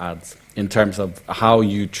newspaper ads in terms of how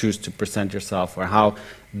you choose to present yourself or how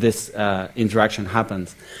this interaction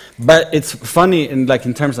happens. But it's funny in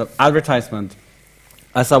terms of advertisement.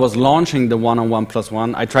 As I was launching the one-on-one plus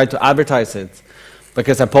one, I tried to advertise it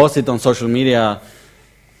because I posted on social media.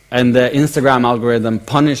 And the Instagram algorithm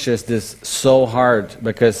punishes this so hard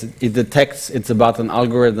because it detects it's about an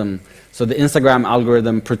algorithm. So the Instagram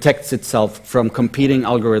algorithm protects itself from competing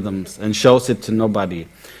algorithms and shows it to nobody.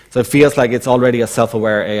 So it feels like it's already a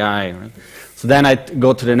self-aware AI. Right? So then I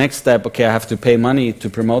go to the next step. Okay, I have to pay money to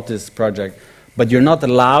promote this project. But you're not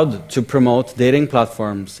allowed to promote dating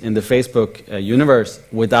platforms in the Facebook universe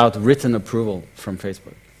without written approval from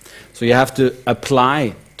Facebook. So you have to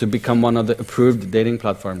apply to become one of the approved dating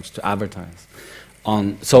platforms to advertise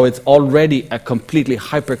on. So it's already a completely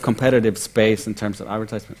hyper-competitive space in terms of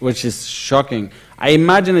advertisement, which is shocking. I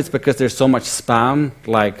imagine it's because there's so much spam,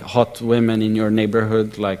 like hot women in your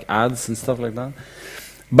neighborhood, like ads and stuff like that.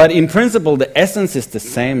 But in principle, the essence is the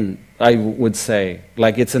same, I would say.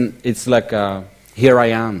 Like it's like a, here I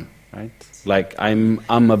am, right? Like I'm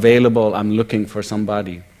available, I'm looking for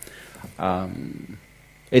somebody.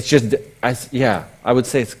 It's just, yeah, I would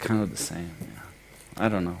say it's kind of the same. Yeah. I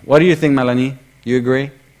don't know. What do you think, Melanie? You agree?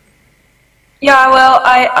 Yeah, well,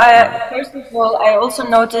 I first of all, I also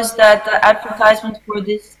noticed that the advertisement for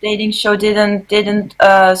this dating show didn't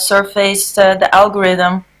surface the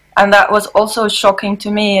algorithm, and that was also shocking to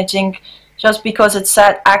me. I think just because it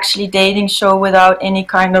said actually dating show without any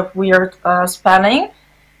kind of weird spelling,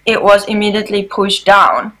 it was immediately pushed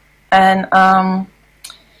down, and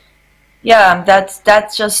yeah,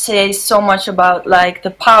 that just says so much about like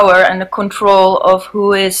the power and the control of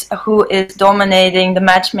who is dominating the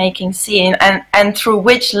matchmaking scene, and through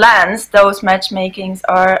which lens those matchmakings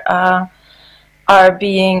are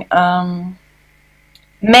being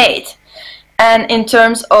made. And in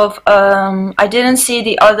terms of, I didn't see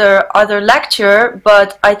the other lecture,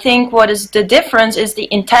 but I think what is the difference is the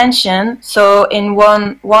intention. So in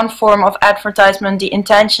one form of advertisement, the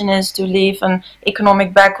intention is to leave an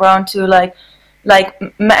economic background to like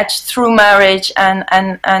match through marriage and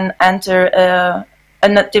enter a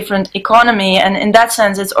different economy. And in that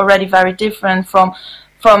sense, it's already very different from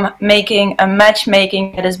making a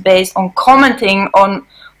matchmaking that is based on commenting on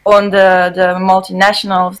the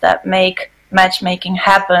multinationals that make matchmaking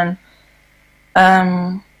happen.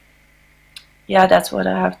 Yeah, that's what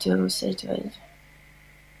I have to say to it.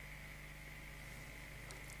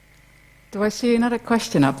 Do I see another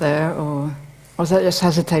question up there, or was that just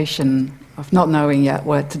hesitation of not knowing yet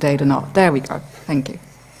whether to date or not? There we go. Thank you.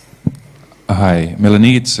 Hi,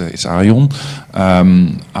 Melanie, it's Arjon.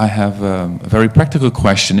 I have a very practical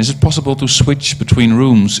question. Is it possible to switch between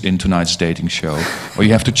rooms in tonight's dating show? Or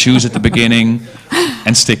you have to choose at the beginning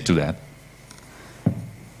and stick to that?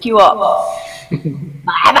 You up.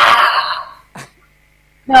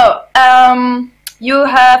 No, you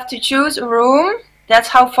have to choose a room. That's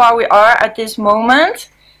how far we are at this moment.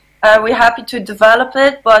 We're happy to develop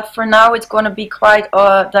it, but for now it's going to be quite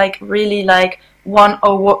like really like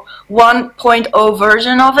 1.0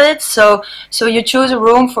 version of it. So you choose a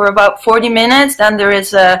room for about 40 minutes, then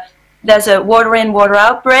there's a water in, water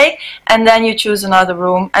out break, and then you choose another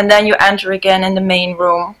room, and then you enter again in the main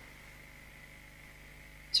room.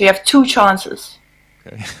 So you have 2 chances.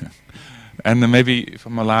 Okay. And then maybe, if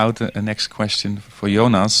I'm allowed, a next question for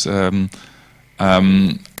Jonas. I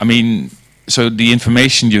mean, so the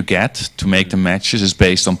information you get to make the matches is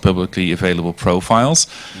based on publicly available profiles,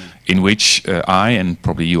 in which I, and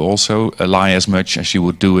probably you also, lie as much as you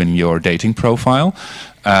would do in your dating profile.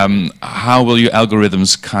 How will your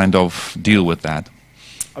algorithms kind of deal with that?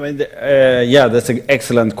 I mean, yeah, that's an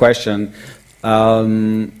excellent question.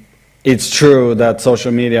 It's true that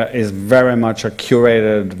social media is very much a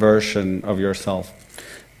curated version of yourself.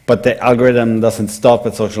 But the algorithm doesn't stop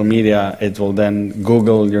at social media. It will then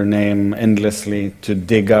Google your name endlessly to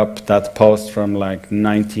dig up that post from like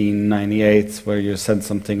 1998 where you said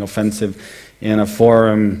something offensive in a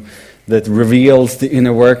forum that reveals the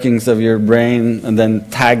inner workings of your brain, and then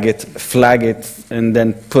tag it, flag it, and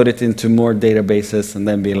then put it into more databases, and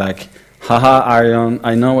then be like, haha, Arjon,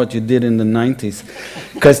 I know what you did in the 90s.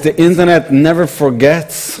 Because the internet never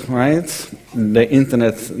forgets, right? The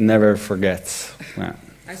internet never forgets. Yeah.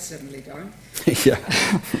 I certainly don't. Yeah.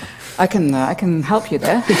 I can help you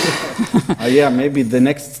there. Yeah, maybe the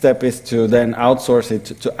next step is to then outsource it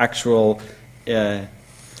to actual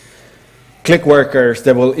click workers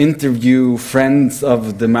that will interview friends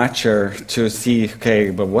of the matcher to see, okay,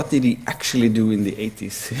 but what did he actually do in the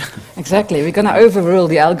 80s? Exactly, we're going to overrule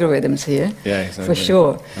the algorithms here, yeah, exactly. For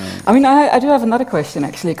sure. I mean, I do have another question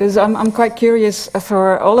actually, because I'm quite curious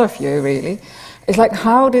for all of you really. It's like,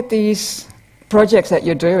 how did these projects that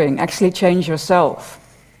you're doing actually change yourself?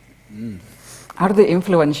 How do they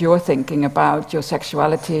influence your thinking about your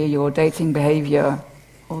sexuality, your dating behavior,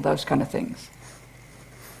 all those kind of things?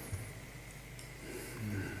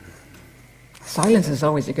 Silence is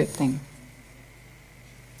always a good thing.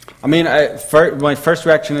 I mean, my first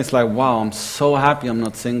reaction is like, wow, I'm so happy I'm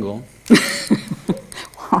not single.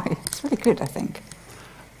 Why? It's really good, I think.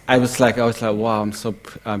 I was like, wow,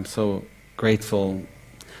 I'm so grateful,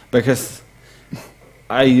 because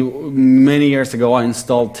many years ago I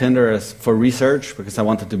installed Tinder for research, because I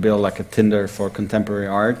wanted to build like a Tinder for contemporary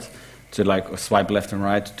art, to like swipe left and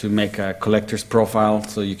right to make a collector's profile,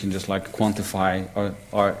 so you can just like quantify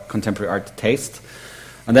our contemporary art taste.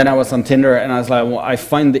 And then I was on Tinder, and I was like, well, I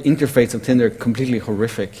find the interface of Tinder completely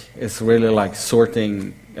horrific. It's really like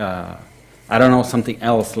sorting, I don't know, something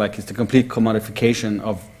else. Like, it's the complete commodification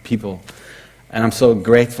of people. And I'm so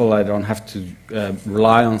grateful I don't have to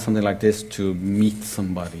rely on something like this to meet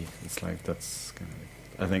somebody. It's like, that's kind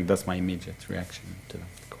of, I think that's my immediate reaction to the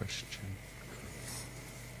question.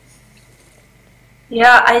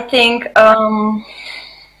 Yeah, I think,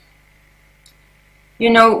 you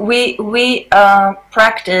know, we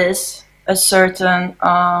practice a certain,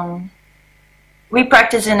 we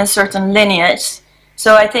practice in a certain lineage.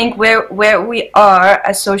 So I think where we are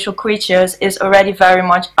as social creatures is already very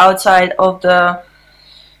much outside of the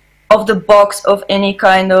box of any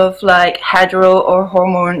kind of like hetero or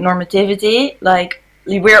homo normativity. Like,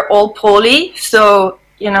 we're all poly, so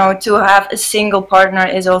you know, to have a single partner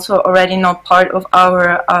is also already not part of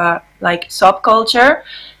our like subculture.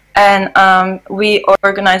 And we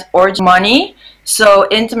organize orgy money, so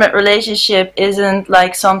intimate relationship isn't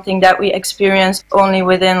like something that we experience only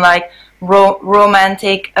within like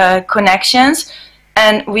romantic connections.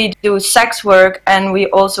 And we do sex work, and we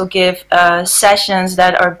also give sessions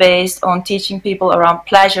that are based on teaching people around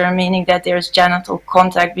pleasure, meaning that there's genital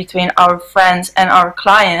contact between our friends and our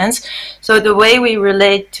clients. So the way we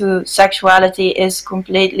relate to sexuality is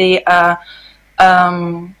completely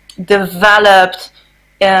developed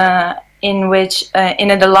in which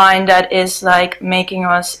in a line that is like making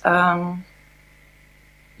us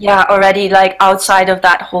yeah, already like outside of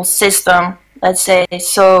that whole system, let's say.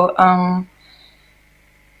 So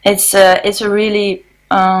it's a really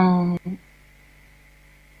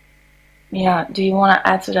yeah, do you want to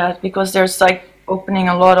add to that? Because there's like opening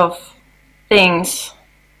a lot of things.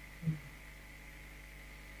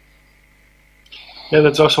 Yeah,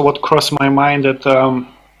 that's also what crossed my mind, that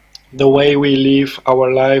the way we live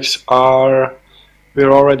our lives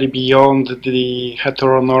we're already beyond the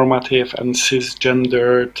heteronormative and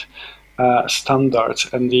cisgendered standards,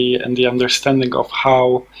 and the understanding of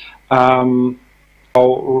how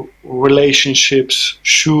relationships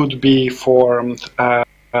should be formed,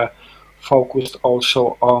 focused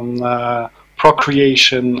also on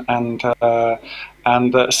procreation and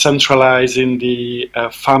centralizing the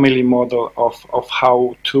family model of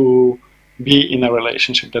how to be in a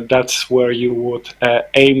relationship. That's where you would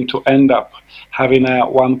aim to end up, having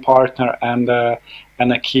one partner and a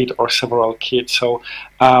kid or several kids. So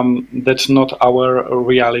that's not our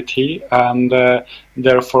reality, and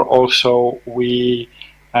therefore also we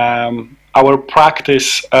our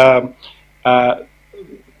practice,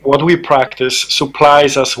 what we practice,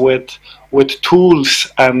 supplies us with tools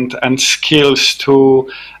and skills to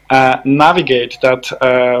navigate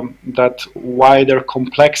that wider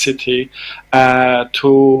complexity, and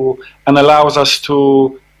allows us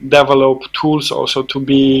to develop tools also to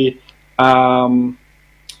be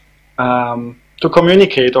to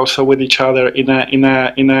communicate also with each other in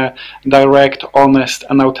a direct, honest,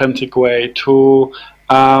 and authentic way, to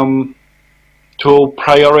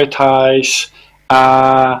prioritize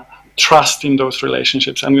trust in those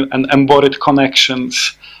relationships and embodied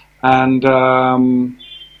connections and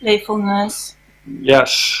Playfulness.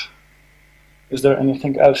 Yes. Is there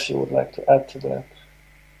anything else you would like to add to that?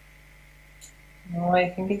 No, I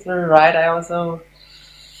think it's very right. I also,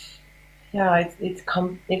 yeah, it's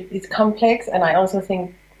complex, and I also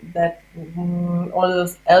think that all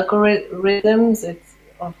those algorithms, it's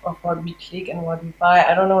of what we click and what we buy.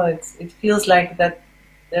 I don't know. It feels like that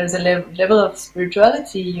there's a level of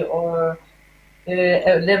spirituality or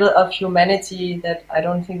a level of humanity that I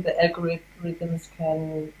don't think the algorithms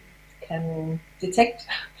can detect.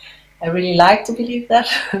 I really like to believe that.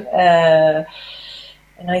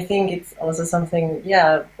 And I think it's also something,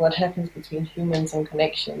 yeah, what happens between humans and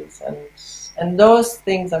connections, and those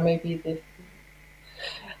things are maybe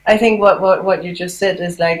I think what you just said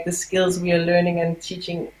is like the skills we are learning and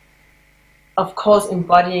teaching, of course,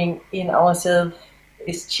 embodying in ourselves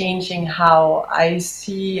is changing how I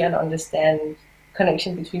see and understand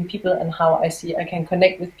connection between people, and how I can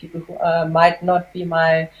connect with people who might not be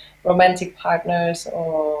my romantic partners,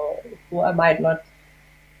 or who I might not.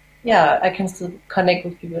 Yeah, I can still connect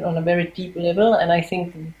with people on a very deep level, and I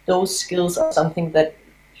think those skills are something that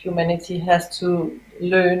humanity has to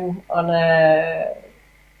learn on a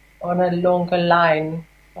longer line,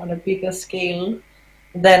 on a bigger scale,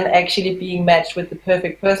 than actually being matched with the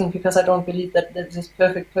perfect person, because I don't believe that this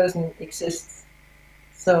perfect person exists.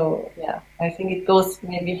 So yeah, I think it goes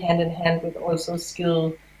maybe hand in hand with also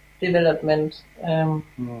skill development, and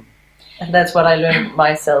that's what I learned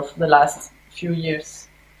myself the last few years.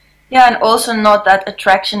 Yeah, and also not that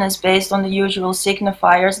attraction is based on the usual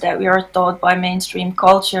signifiers that we are taught by mainstream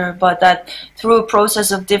culture, but that through a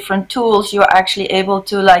process of different tools, you're actually able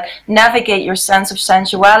to like navigate your sense of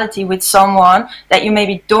sensuality with someone that you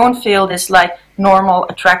maybe don't feel this like normal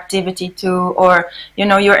attractivity to, or you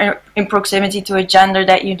know, you're in proximity to a gender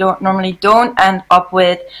that you normally don't end up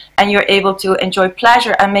with, and you're able to enjoy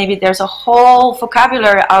pleasure, and maybe there's a whole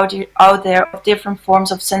vocabulary out there of different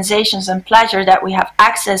forms of sensations and pleasure that we have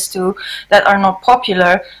access to that are not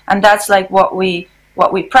popular, and that's like what we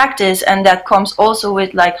practice, and that comes also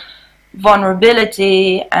with like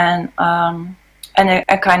vulnerability and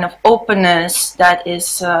a kind of openness that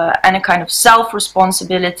is, and a kind of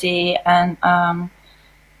self-responsibility and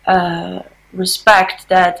respect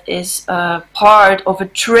that is part of a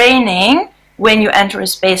training when you enter a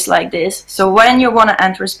space like this. So when you want to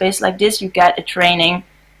enter a space like this, you get a training.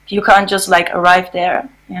 You can't just like arrive there,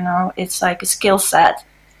 you know, it's like a skill set.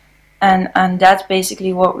 And that's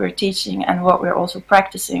basically what we're teaching and what we're also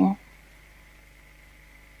practicing.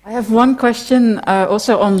 I have one question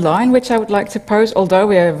also online, which I would like to pose, although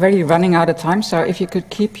we are really running out of time, so if you could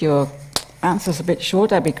keep your answers a bit short,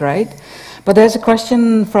 that'd be great. But there's a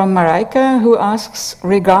question from Marijke who asks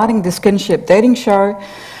regarding the SKINSHIP dating show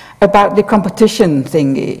about the competition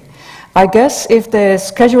thingy. I guess if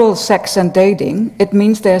there's casual sex and dating, it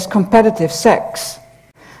means there's competitive sex.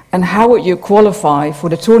 And how would you qualify for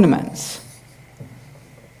the tournaments?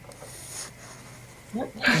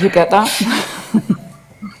 Did you get that?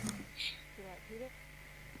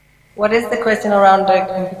 What is the question around the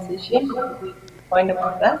competition? Could we point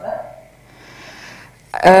about that?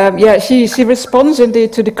 Yeah, she responds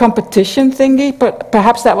indeed to the competition thingy, but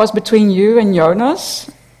perhaps that was between you and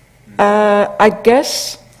Jonas. I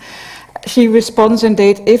guess she responds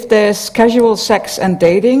indeed, if there's casual sex and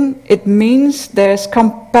dating, it means there's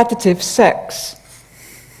competitive sex.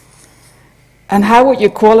 And how would you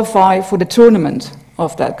qualify for the tournament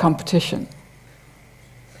of that competition?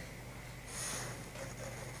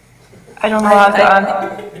 I don't know how to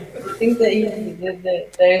answer. I think that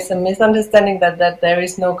there is a misunderstanding that there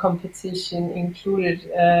is no competition included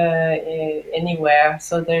anywhere.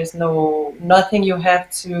 So there is nothing you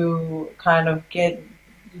have to kind of get.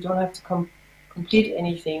 You don't have to complete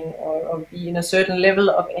anything or be in a certain level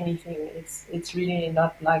of anything. It's really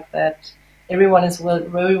not like that. Everyone is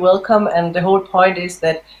very welcome, and the whole point is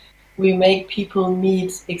that we make people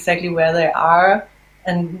meet exactly where they are,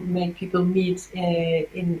 and make people meet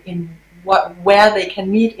in where they can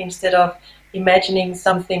meet, instead of imagining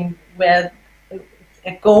something where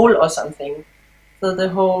a goal or something. So the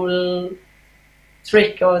whole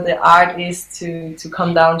trick or the art is to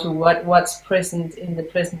come down to what's present in the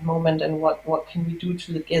present moment, and what can we do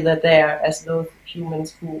together there as those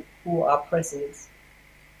humans who are present.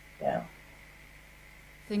 Yeah.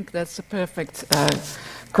 I think that's a perfect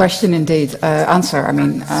question indeed, answer, I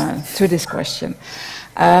mean, to this question.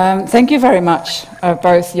 Thank you very much,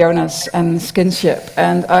 both Jonas and SKINSHIP.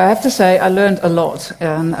 And I have to say, I learned a lot.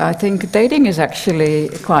 And I think dating is actually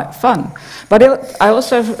quite fun. But I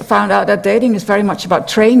also found out that dating is very much about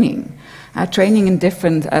training. Training in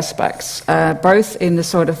different aspects, both in the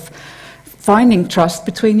sort of finding trust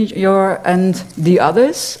between you and the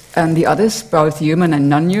others, both human and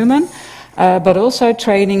non-human, but also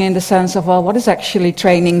training in the sense of, well, what is actually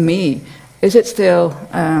training me? Is it still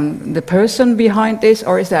the person behind this,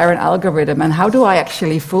 or is there an algorithm? And how do I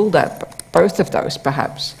actually fool that? Both of those,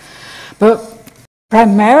 perhaps. But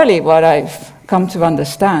primarily what I've come to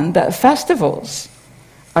understand, that festivals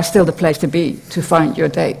are still the place to be to find your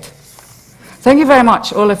date. Thank you very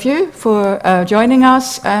much, all of you, for joining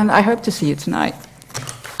us, and I hope to see you tonight.